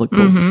afraid of public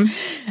pools.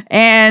 Mm-hmm.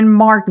 And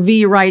Mark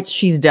V. writes,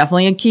 she's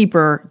definitely a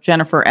keeper.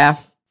 Jennifer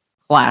F.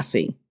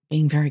 Classy.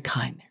 Being very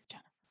kind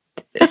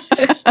there,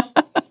 Jennifer.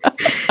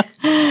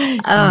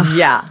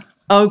 Yeah.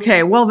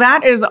 Okay. Well,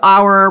 that is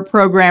our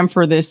program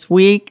for this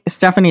week.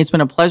 Stephanie, it's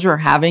been a pleasure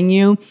having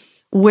you.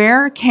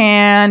 Where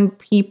can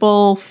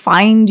people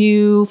find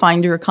you,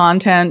 find your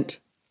content?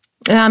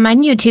 On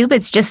YouTube,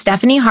 it's just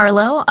Stephanie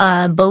Harlow.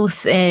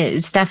 Both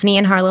Stephanie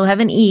and Harlow have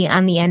an E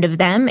on the end of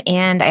them.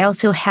 And I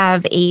also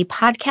have a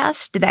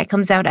podcast that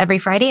comes out every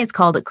Friday. It's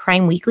called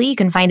Crime Weekly. You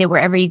can find it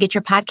wherever you get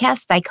your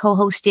podcasts. I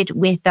co-host it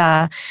with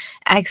retired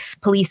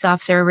police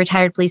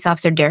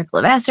officer Derek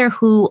Levasseur,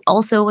 who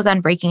also was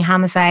on Breaking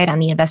Homicide on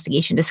the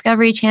Investigation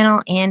Discovery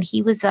Channel. And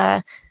he was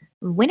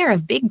winner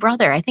of Big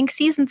Brother, I think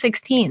season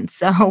 16.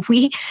 So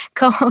we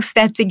co-host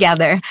that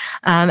together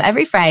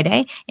every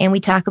Friday, and we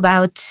talk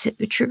about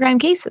true crime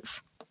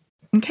cases.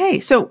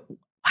 Okay. So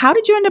how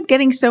did you end up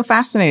getting so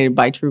fascinated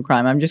by true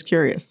crime? I'm just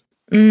curious.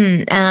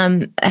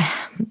 Not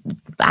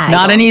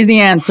an easy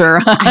answer.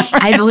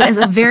 I was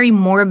a very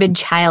morbid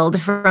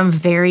child from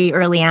very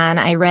early on.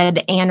 I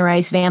read Anne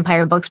Rice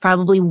vampire books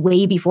probably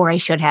way before I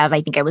should have. I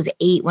think I was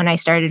 8 when I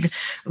started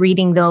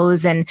reading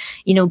those and,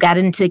 got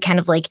into kind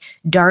of like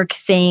dark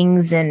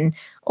things and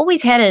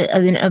always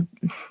had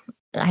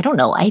I don't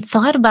know, I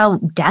thought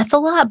about death a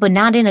lot, but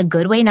not in a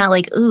good way, not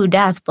like, ooh,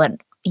 death, but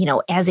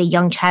as a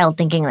young child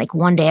thinking like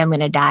one day I'm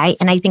going to die.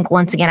 And I think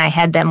once again, I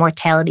had that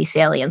mortality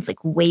salience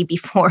like way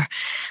before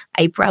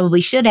I probably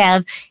should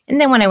have.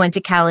 And then when I went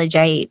to college,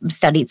 I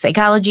studied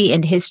psychology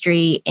and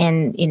history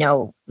and,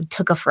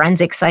 took a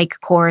forensic psych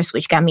course,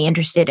 which got me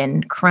interested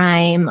in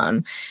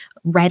crime,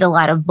 read a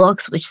lot of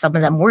books, which some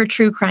of them were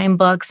true crime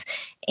books.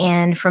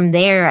 And from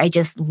there, I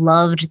just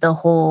loved the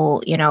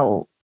whole,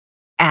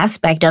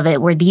 aspect of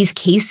it where these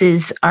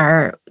cases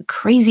are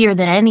crazier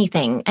than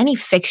anything, any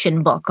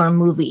fiction book or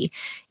movie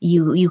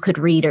you could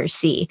read or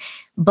see.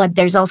 But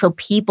there's also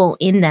people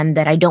in them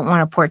that I don't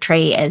want to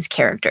portray as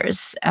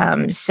characters.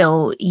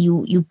 So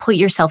you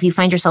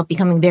find yourself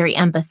becoming very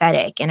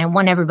empathetic. And I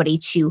want everybody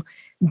to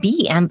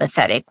be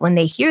empathetic when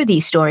they hear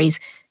these stories.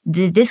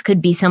 This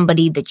could be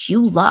somebody that you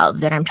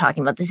love that I'm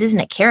talking about. This isn't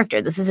a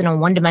character. This isn't a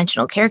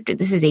one-dimensional character.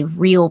 This is a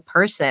real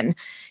person.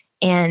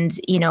 And,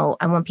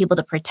 I want people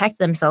to protect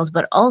themselves,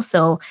 but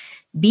also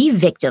be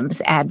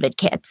victims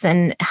advocates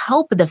and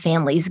help the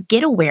families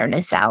get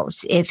awareness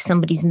out if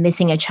somebody's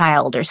missing a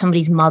child or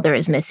somebody's mother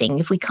is missing.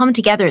 If we come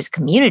together as a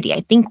community, I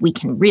think we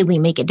can really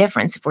make a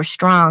difference if we're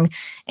strong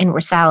and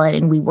we're solid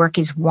and we work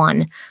as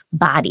one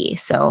body.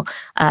 So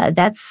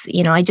that's,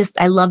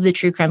 I love the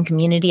true crime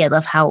community. I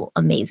love how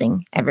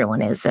amazing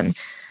everyone is. And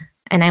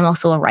I'm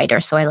also a writer,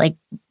 so I like,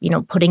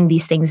 putting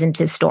these things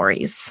into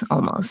stories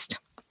almost.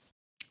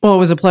 Well, it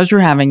was a pleasure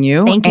having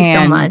you. Thank you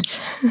so much.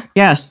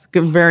 Yes,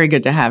 very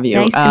good to have you.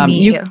 Nice to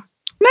meet you.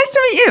 Nice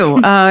to meet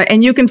you.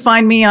 And you can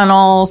find me on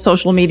all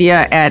social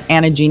media at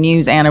Anna G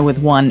News, Anna with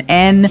one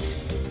N.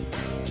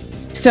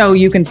 So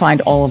you can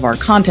find all of our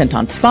content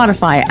on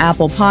Spotify,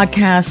 Apple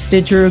Podcasts,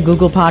 Stitcher,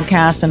 Google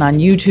Podcasts, and on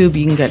YouTube.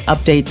 You can get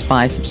updates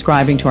by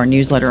subscribing to our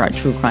newsletter at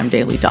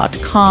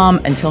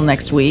truecrimedaily.com. Until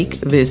next week,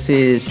 this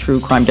is True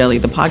Crime Daily,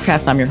 the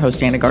podcast. I'm your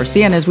host, Anna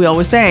Garcia. And as we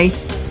always say,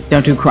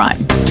 don't do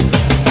crime.